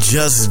entitled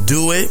Just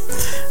Do It.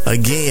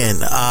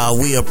 Again,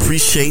 we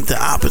appreciate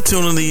the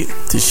opportunity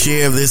to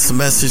share this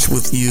message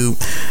with you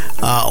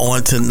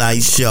on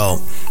tonight's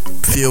show.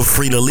 Feel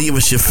free to leave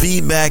us your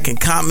feedback and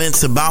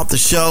comments about the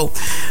show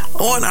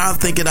on our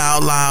Thinking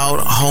Out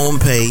Loud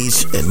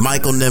homepage at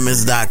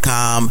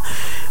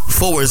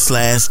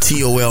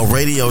michaelnimmons.com/TOL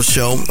radio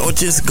show, or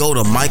just go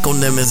to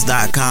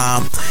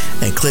michaelnimmons.com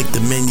and click the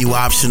menu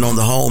option on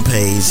the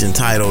homepage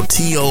entitled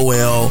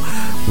TOL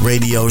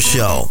radio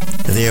show.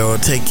 There will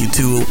take you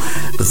to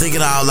the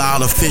Thinking Out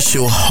Loud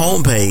official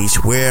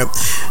homepage where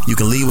you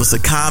can leave us a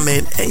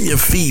comment and your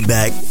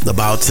feedback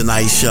about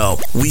tonight's show.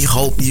 We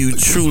hope you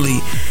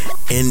truly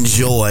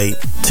enjoy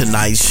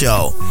tonight's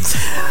show.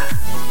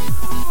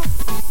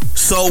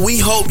 So we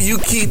hope you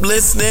keep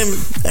listening,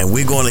 and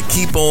we're going to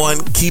keep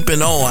on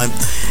keeping on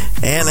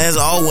And as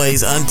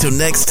always, until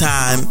next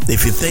time,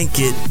 if you think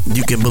it,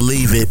 you can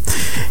believe it.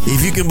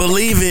 If you can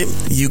believe it,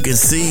 you can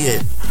see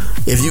it.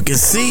 If you can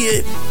see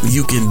it,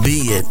 you can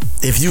be it.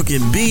 If you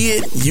can be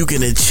it, you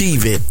can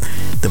achieve it.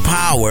 The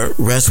power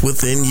rests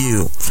within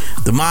you.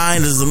 The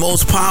mind is the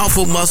most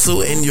powerful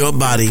muscle in your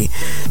body.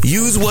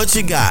 Use what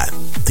you got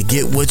to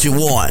get what you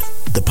want.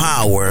 The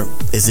power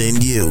is in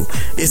you.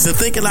 It's the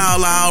Thinking Out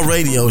Loud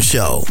radio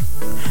show.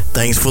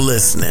 Thanks for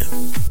listening.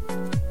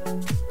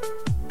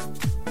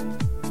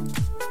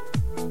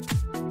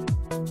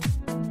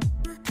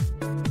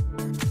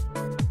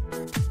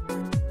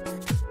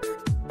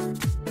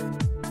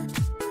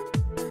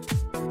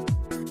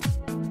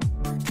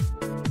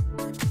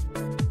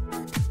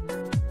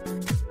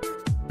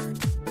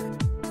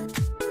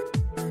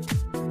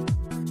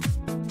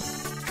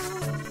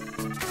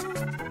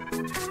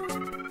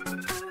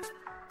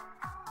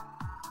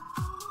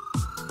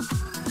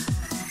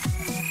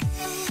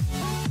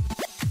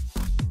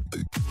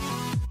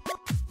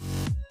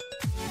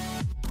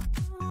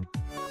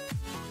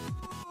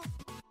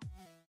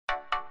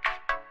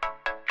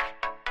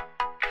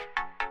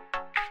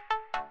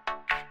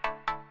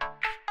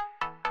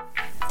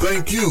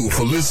 Thank you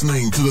for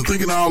listening to the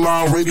Thinking Out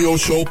Loud Radio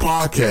Show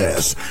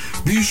podcast.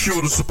 Be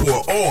sure to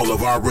support all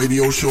of our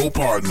radio show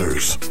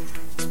partners.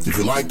 If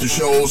you like the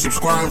show,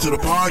 subscribe to the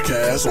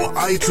podcast on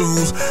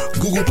iTunes,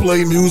 Google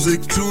Play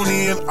Music,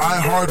 TuneIn,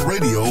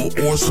 iHeartRadio,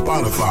 or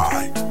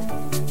Spotify.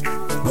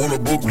 Want to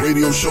book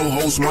radio show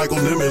host Michael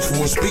Nimmons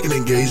for a speaking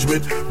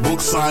engagement,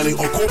 book signing,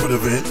 or corporate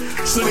event?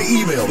 Send an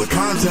email to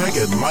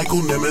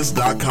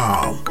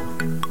contact@michaelnimmons.com.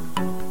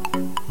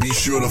 Be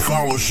sure to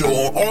follow the show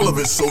on all of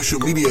its social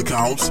media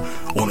accounts,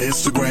 on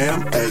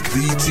Instagram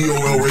 @The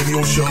TOL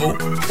Radio Show,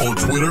 on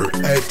Twitter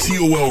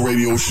 @TOL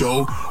Radio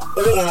Show,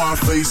 or on our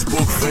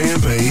Facebook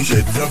fan page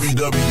at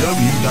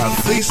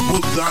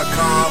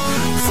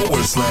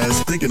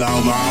www.facebook.com/Thinking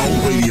Out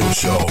Loud Radio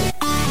Show.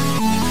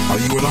 Are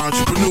you an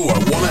entrepreneur?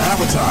 Want to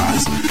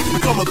advertise?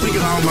 Become a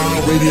Thinking Out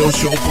Loud Radio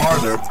Show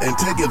partner and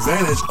take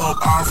advantage of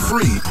our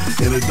free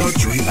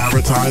introductory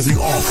advertising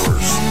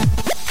offers.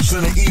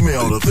 Send an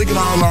email to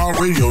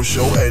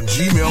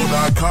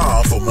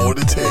thinkingoutloudradioshow@gmail.com for more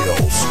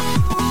details.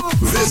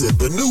 Visit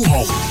the new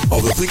home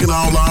of the Thinking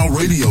Out Loud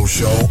Radio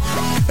Show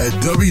at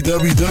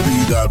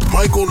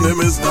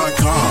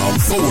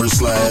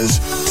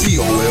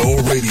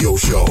www.michaelnimmons.com/TOL Radio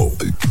Show.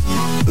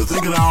 The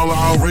Thinking Out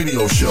Loud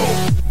Radio Show,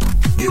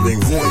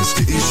 giving voice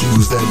to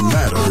issues that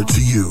matter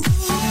to you.